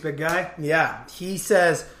couple weeks, big guy. Yeah, he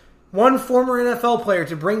says, one former NFL player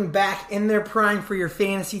to bring back in their prime for your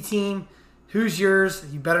fantasy team. Who's yours?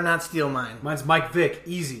 You better not steal mine. Mine's Mike Vick.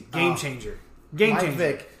 Easy. Game changer. Game changer. Mike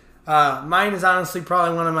Vick. Mine is honestly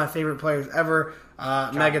probably one of my favorite players ever.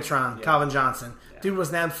 Megatron, Calvin Johnson. Yeah. Dude was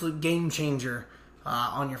an absolute game changer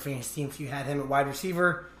on your fantasy team if you had him at wide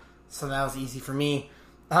receiver. So that was easy for me.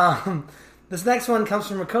 This next one comes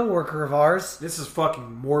from a coworker of ours. This is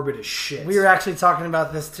fucking morbid as shit. We were actually talking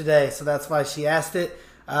about this today, so that's why she asked it.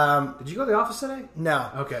 Did you go to the office today? No.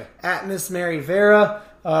 Okay. At Miss Mary Vera,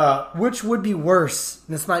 which would be worse?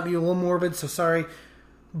 And this might be a little morbid, so sorry.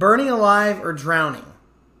 Burning alive or drowning?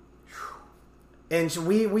 And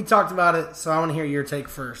we talked about it, so I want to hear your take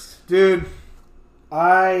first. Dude,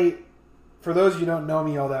 for those of you who don't know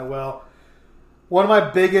me all that well, one of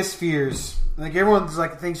my biggest fears, like everyone's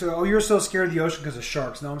like thinks, oh, you're so scared of the ocean because of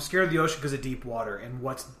sharks. No, I'm scared of the ocean because of deep water and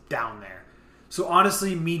what's down there. So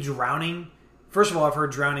honestly, me drowning, first of all, I've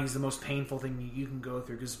heard drowning is the most painful thing you can go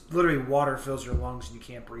through because literally water fills your lungs and you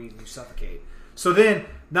can't breathe and you suffocate. So then,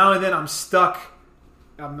 not only then, I'm stuck.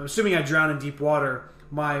 I'm assuming I drown in deep water.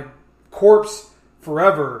 My corpse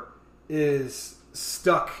forever is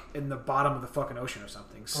stuck in the bottom of the fucking ocean or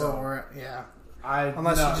something. So yeah.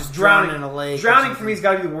 Unless you just drown in a lake. Drowning for me has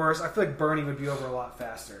got to be the worst. I feel like burning would be over a lot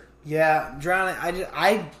faster. Yeah, drowning.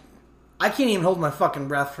 I can't even hold my fucking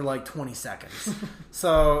breath for like 20 seconds.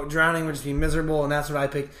 So drowning would just be miserable, and that's what I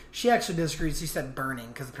picked. She actually disagreed. She said burning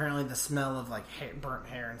because apparently the smell of like burnt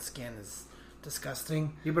hair and skin is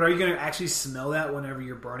disgusting. Yeah, but are you going to actually smell that whenever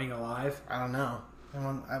you're burning alive? I don't know.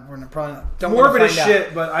 We're probably don't morbid as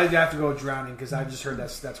shit, but I'd have to go with drowning because I just heard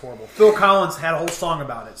that's horrible. Phil Collins had a whole song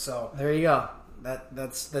about it, so there you go.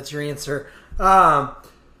 That's your answer. Got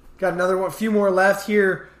another one, a few more left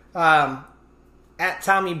here. At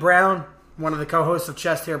Tommy Brown, one of the co-hosts of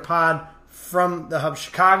Chest Hair Pod from the Hub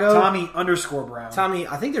Chicago. Tommy_Brown. Tommy,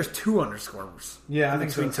 I think there's 2 underscores. Yeah, I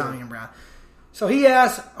think between so, Tommy and Brown. So he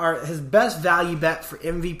asked his best value bet for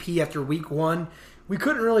MVP after week 1. We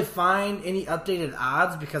couldn't really find any updated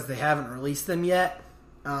odds because they haven't released them yet.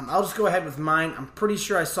 I'll just go ahead with mine. I'm pretty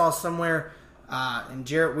sure I saw somewhere, and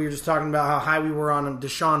Jarrett, we were just talking about how high we were on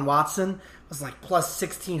Deshaun Watson. It was like plus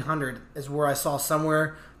 1,600 is where I saw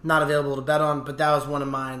somewhere. Not available to bet on, but that was one of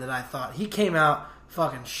mine that I thought. He came out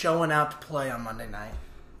fucking showing out to play on Monday night.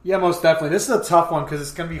 Yeah, most definitely. This is a tough one because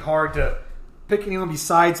it's going to be hard to pick anyone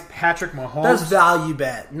besides Patrick Mahomes. That's value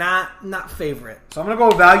bet, not favorite. So I'm going to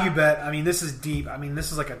go value bet. I mean, this is deep. I mean,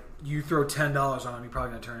 this is like you throw $10 on him, you're probably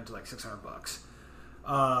going to turn into like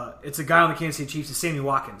 $600. It's a guy on the Kansas City Chiefs, it's Sammy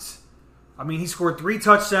Watkins. I mean, he scored 3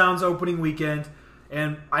 touchdowns opening weekend,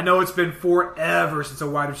 and I know it's been forever since a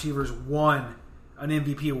wide receiver's won an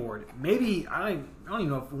MVP award. Maybe, I don't even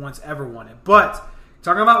know if one's ever won it. But,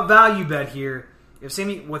 talking about value bet here, if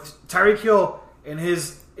Sammy, with Tyreek Hill and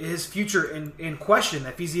his future in question,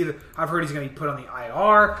 if he's either, I've heard he's going to be put on the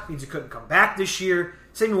IR, means he couldn't come back this year.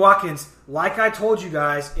 Sammy Watkins, like I told you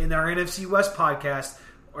guys in our NFC West podcast,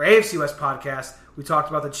 or AFC West podcast, we talked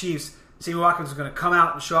about the Chiefs. Sammy Watkins was going to come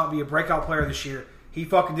out and show up and be a breakout player this year. He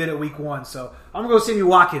fucking did it week 1. So, I'm going to go with Sammy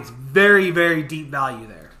Watkins. Very, very deep value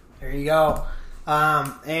there. There you go.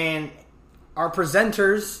 And our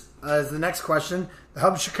presenters is the next question. The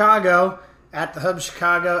Hub Chicago, at the Hub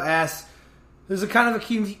Chicago, asks, there's a kind of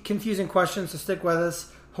a confusing question, so stick with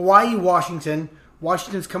us. Hawaii, Washington.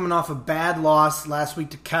 Washington's coming off a bad loss last week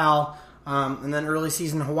to Cal. And then early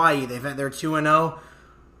season Hawaii, they're 2-0.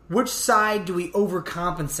 Which side do we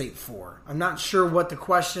overcompensate for? I'm not sure what the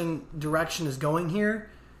question direction is going here.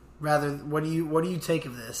 Rather, what do you take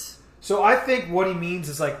of this? So I think what he means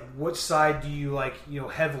is like, which side do you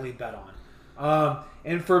heavily bet on?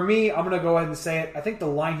 And for me, I'm going to go ahead and say it. I think the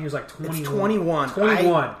line here is like 21. It's 21.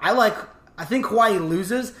 21. I think Hawaii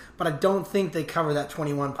loses, but I don't think they cover that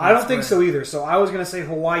 21 points. I don't think so either. So I was going to say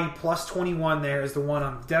Hawaii plus 21 there is the one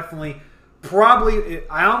I'm definitely probably.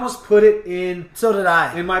 I almost put it in. So did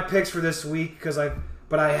I. In my picks for this week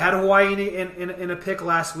but I had Hawaii in a pick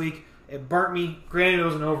last week. It burnt me. Granted, it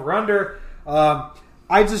was an over/under.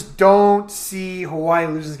 I just don't see Hawaii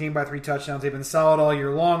losing this game by 3 touchdowns. They've been solid all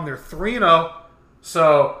year long. They're 3-0.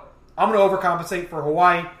 So I'm going to overcompensate for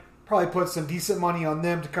Hawaii. Probably put some decent money on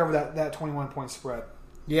them to cover that 21-point spread.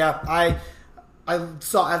 Yeah, I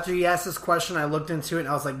saw after you asked this question, I looked into it and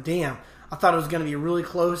I was like, damn, I thought it was going to be really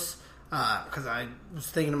close because I was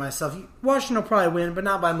thinking to myself, Washington will probably win, but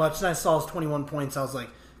not by much. And I saw his 21 points. I was like,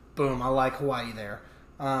 boom, I like Hawaii there.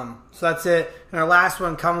 So that's it. And our last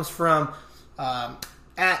one comes from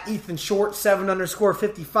at Ethan Short,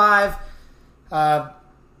 7_55.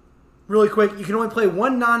 Really quick, you can only play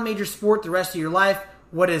one non-major sport the rest of your life.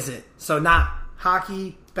 What is it? So not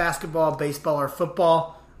hockey, basketball, baseball, or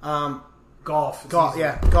football. Golf. Golf.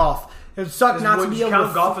 Yeah, golf. It would suck not to be able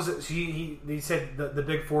to golf. He said the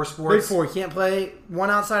big 4 sports. Big 4. You can't play one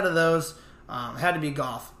outside of those. Had to be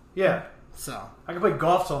golf. Yeah. So I can play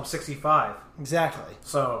golf till I'm 65. Exactly.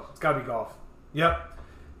 So it's got to be golf. Yep.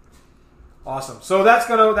 Awesome. So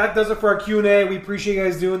that does it for our Q&A. We appreciate you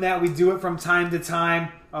guys doing that. We do it from time to time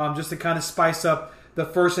just to kind of spice up the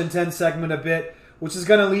 1st and 10 segment a bit, which is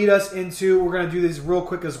going to lead us into, we're going to do these real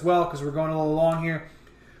quick as well because we're going a little long here.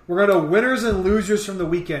 We're going to winners and losers from the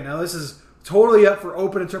weekend. Now this is totally up for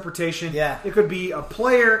open interpretation. Yeah. It could be a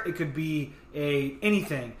player. It could be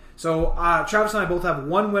anything. So Travis and I both have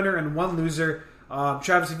one winner and one loser.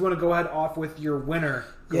 Travis, if you want to go ahead off with your winner,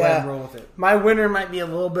 go ahead and roll with it. My winner might be a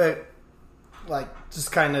little bit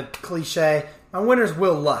just kind of cliche. My winner is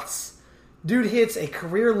Will Lutz. Dude hits a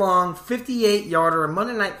career-long 58-yarder on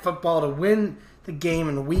Monday Night Football to win the game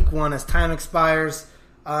in Week 1 as time expires.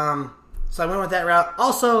 So I went with that route.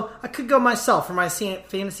 Also, I could go myself for my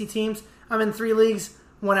fantasy teams. I'm in 3 leagues,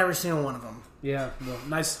 won every single one of them. Yeah, well,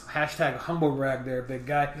 nice hashtag humble brag there, big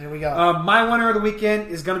guy. Here we go. My winner of the weekend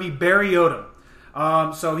is going to be Barry Odom.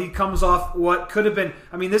 So he comes off what could have been.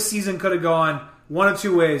 I mean, this season could have gone one of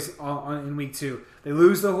 2 ways in Week 2. They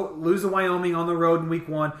lose the Wyoming on the road in Week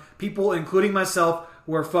 1. People, including myself,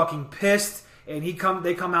 were fucking pissed, and they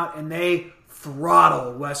come out and they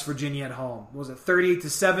throttle West Virginia at home. Was it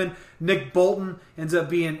 38-7? Nick Bolton ends up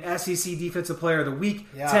being SEC Defensive Player of the Week.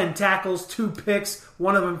 Yeah. 10 tackles, 2 picks,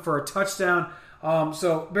 one of them for a touchdown.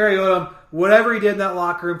 So Barry Odom, whatever he did in that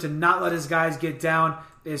locker room to not let his guys get down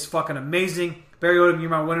is fucking amazing. Barry Odom,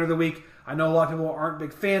 you're my winner of the week. I know a lot of people aren't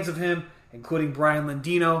big fans of him, including Brian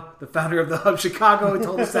Landino, the founder of the Hub Chicago. He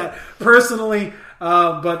told us that personally.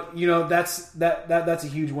 But that's a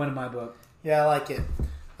huge win in my book. Yeah, I like it.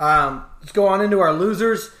 Let's go on into our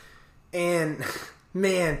losers. And,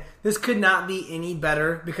 man, this could not be any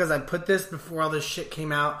better because I put this before all this shit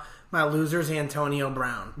came out. My loser's Antonio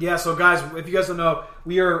Brown. Yeah, so guys, if you guys don't know,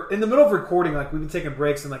 we are in the middle of recording. We've been taking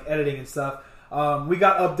breaks and editing and stuff. We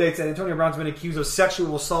got updates that Antonio Brown's been accused of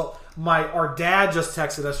sexual assault. Our dad just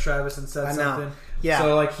texted us, Travis, and said something. Yeah.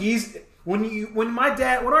 So he's when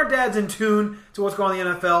our dad's in tune to what's going on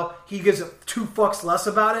in the NFL, he gives 2 fucks less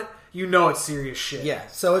about it. You know it's serious shit. Yeah,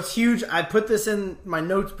 so it's huge. I put this in my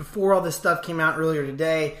notes before all this stuff came out earlier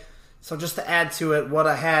today. So just to add to it, what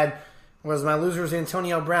I had was my loser was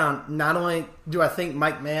Antonio Brown. Not only do I think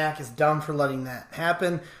Mike Mayock is dumb for letting that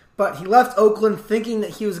happen, but he left Oakland thinking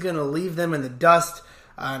that he was going to leave them in the dust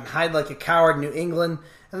and hide like a coward in New England.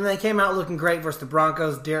 And then they came out looking great versus the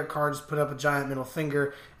Broncos. Derek Carr just put up a giant middle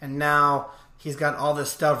finger, and now he's got all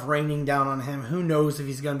this stuff raining down on him. Who knows if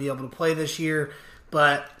he's going to be able to play this year.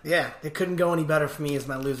 But, yeah, it couldn't go any better for me as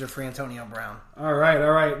my loser for Antonio Brown. All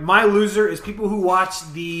right. My loser is people who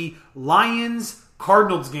watched the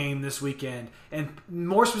Lions-Cardinals game this weekend. And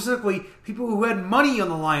more specifically, people who had money on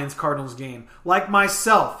the Lions-Cardinals game, like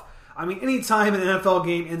myself. I mean, anytime an NFL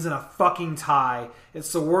game ends in a fucking tie,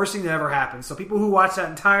 it's the worst thing that ever happens. So people who watched that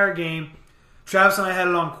entire game, Travis and I had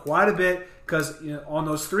it on quite a bit because on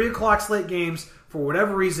those 3 o'clock slate games, for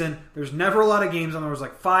whatever reason, there's never a lot of games on. There was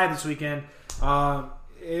 5 this weekend.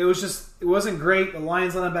 It wasn't great. The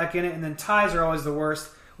Lions let them back in it, and then ties are always the worst.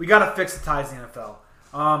 We got to fix the ties in the NFL.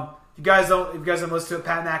 If you guys don't listen to it,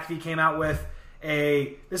 Pat McAfee came out with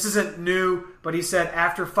this isn't new, but he said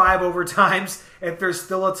after 5 overtimes, if there's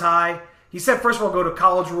still a tie, He said, first of all, go to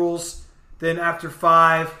college rules. Then after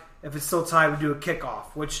 5, if it's still tied, we do a kickoff,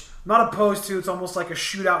 which I'm not opposed to. It's almost like a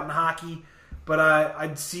shootout in hockey. But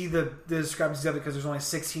I'd see the discrepancies of it because there's only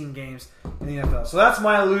 16 games in the NFL. So that's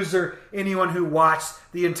my loser, anyone who watched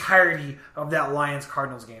the entirety of that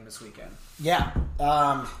Lions-Cardinals game this weekend. Yeah,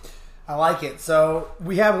 I like it. So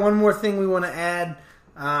we have one more thing we want to add.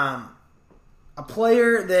 A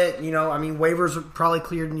player that, waivers are probably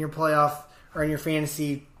cleared in your playoff or in your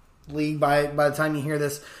fantasy league by the time you hear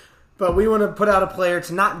this. But we want to put out a player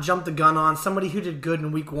to not jump the gun on, somebody who did good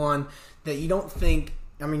in week 1 that you don't think,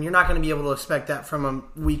 you're not going to be able to expect that from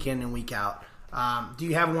a week in and week out. Do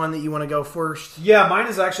you have one that you want to go first? Yeah, mine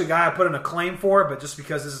is actually a guy I put in a claim for, but just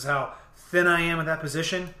because this is how thin I am at that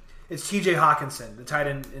position, it's T.J. Hawkinson, the tight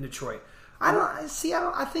end in Detroit. I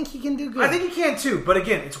think he can do good. I think he can too, but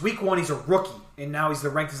again, it's week 1. He's a rookie, and now he's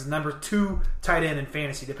ranked as the number 2 tight end in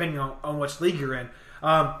fantasy, depending on which league you're in.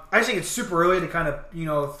 I just think it's super early to kind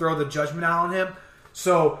of throw the judgment out on him.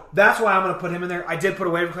 So that's why I'm going to put him in there. I did put a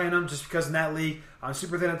waiver claim on him just because in that league, I'm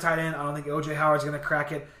super thin at tight end. I don't think O.J. Howard's going to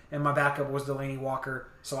crack it, and my backup was Delaney Walker,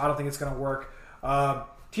 so I don't think it's going to work.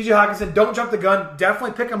 T.J. Hawkinson, don't jump the gun.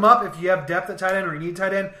 Definitely pick him up if you have depth at tight end or you need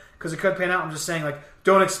tight end because it could pan out. I'm just saying,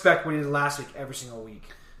 don't expect what he did last week every single week.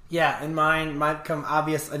 Yeah, and mine might come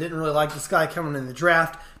obvious. I didn't really like this guy coming in the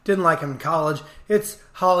draft. Didn't like him in college. It's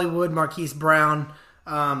Hollywood Marquise Brown.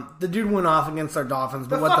 The dude went off against our Dolphins.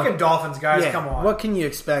 But the Dolphins, guys, come on. What can you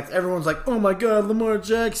expect? Everyone's like, oh my God, Lamar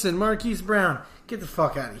Jackson, Marquise Brown. Get the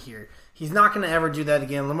fuck out of here. He's not going to ever do that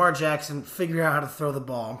again. Lamar Jackson, figure out how to throw the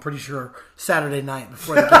ball. I'm pretty sure Saturday night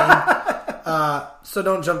before the game. So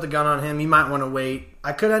don't jump the gun on him. You might want to wait.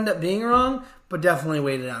 I could end up being wrong, but definitely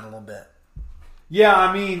wait it out a little bit. Yeah,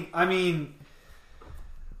 I mean, I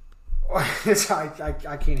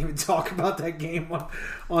can't even talk about that game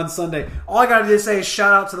on Sunday. All I got to do is say is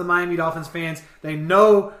shout out to the Miami Dolphins fans. They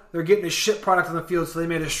know they're getting a shit product on the field, so they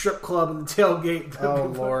made a strip club in the tailgate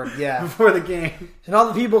before the game. And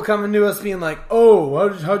all the people coming to us being like, oh,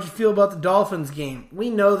 how'd you feel about the Dolphins game? We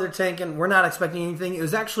know they're tanking. We're not expecting anything. It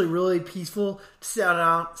was actually really peaceful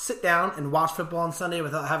to sit down and watch football on Sunday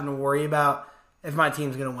without having to worry about if my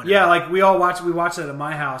team's going to win. Yeah, we watched it at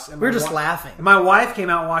my house. And we were just laughing. And my wife came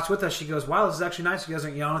out and watched with us. She goes, wow, this is actually nice. You guys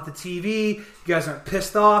aren't yelling at the TV. You guys aren't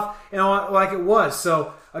pissed off. Like it was.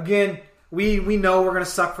 So, again, we know we're going to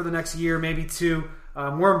suck for the next year, maybe 2.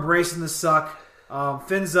 We're embracing the suck.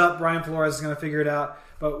 Fins up. Brian Flores is going to figure it out.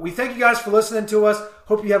 But we thank you guys for listening to us.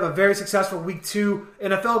 Hope you have a very successful week 2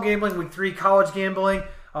 NFL gambling, week 3 college gambling.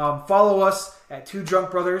 Follow us at 2 Drunk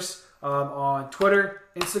Brothers on Twitter,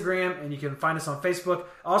 Instagram, and you can find us on Facebook.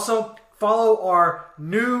 Also, follow our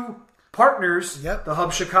new partners, the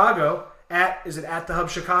Hub Chicago. Is it at the Hub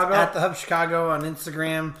Chicago? At the Hub Chicago on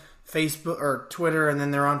Instagram, Facebook, or Twitter, and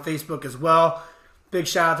then they're on Facebook as well. Big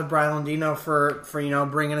shout out to Brian Landino for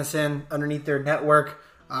bringing us in underneath their network.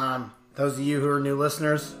 Those of you who are new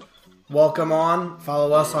listeners, welcome on.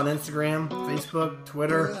 Follow us on Instagram, Facebook,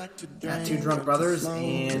 Twitter, at 2 Drunk Brothers,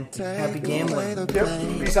 and happy gambling.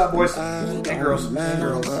 Yep. Peace out, boys and girls.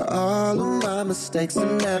 All of my mistakes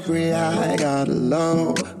and every I got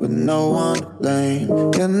alone with no one to blame.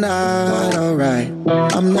 You're not alright.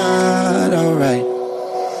 I'm not alright.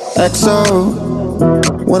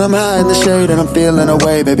 XO, when I'm high in the shade and I'm feeling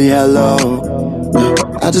away, baby, hello.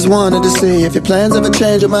 I just wanted to see if your plans ever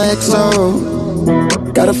change with my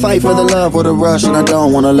XO. Gotta fight for the love with a rush and I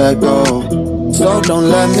don't wanna let go. So don't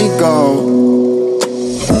let me go.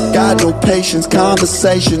 Got no patience,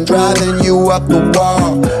 conversation driving you up the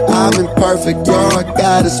wall. I'm imperfect, you're a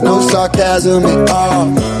goddess, no sarcasm at all.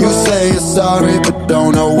 You say you're sorry, but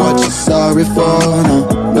don't know what you're sorry for.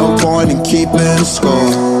 No point in keeping a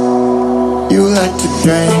score. You like to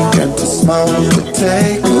drink and to smoke to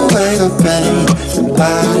take away the pain. And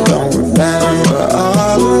I don't remember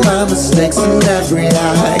all of my mistakes and every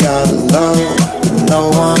I got alone with no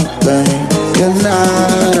one to blame. You're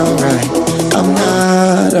not alright, I'm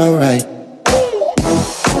not alright.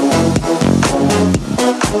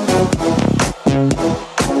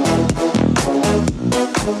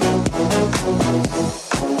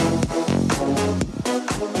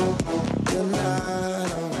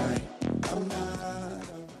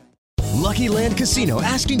 Lucky Land Casino,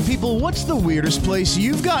 asking people, what's the weirdest place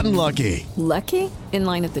you've gotten lucky? Lucky? In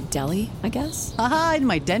line at the deli, I guess? Aha, in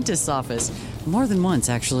my dentist's office. More than once,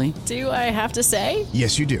 actually. Do I have to say?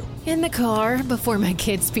 Yes, you do. In the car before my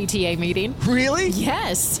kids' PTA meeting. Really?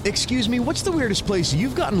 Yes. Excuse me, what's the weirdest place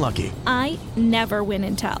you've gotten lucky? I never win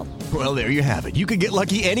and tell. Well, there you have it. You can get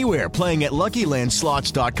lucky anywhere, playing at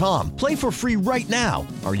LuckyLandSlots.com. Play for free right now.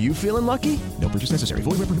 Are you feeling lucky? No purchase necessary.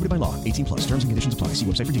 Void where prohibited by law. 18+. Terms and conditions apply. See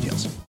website for details.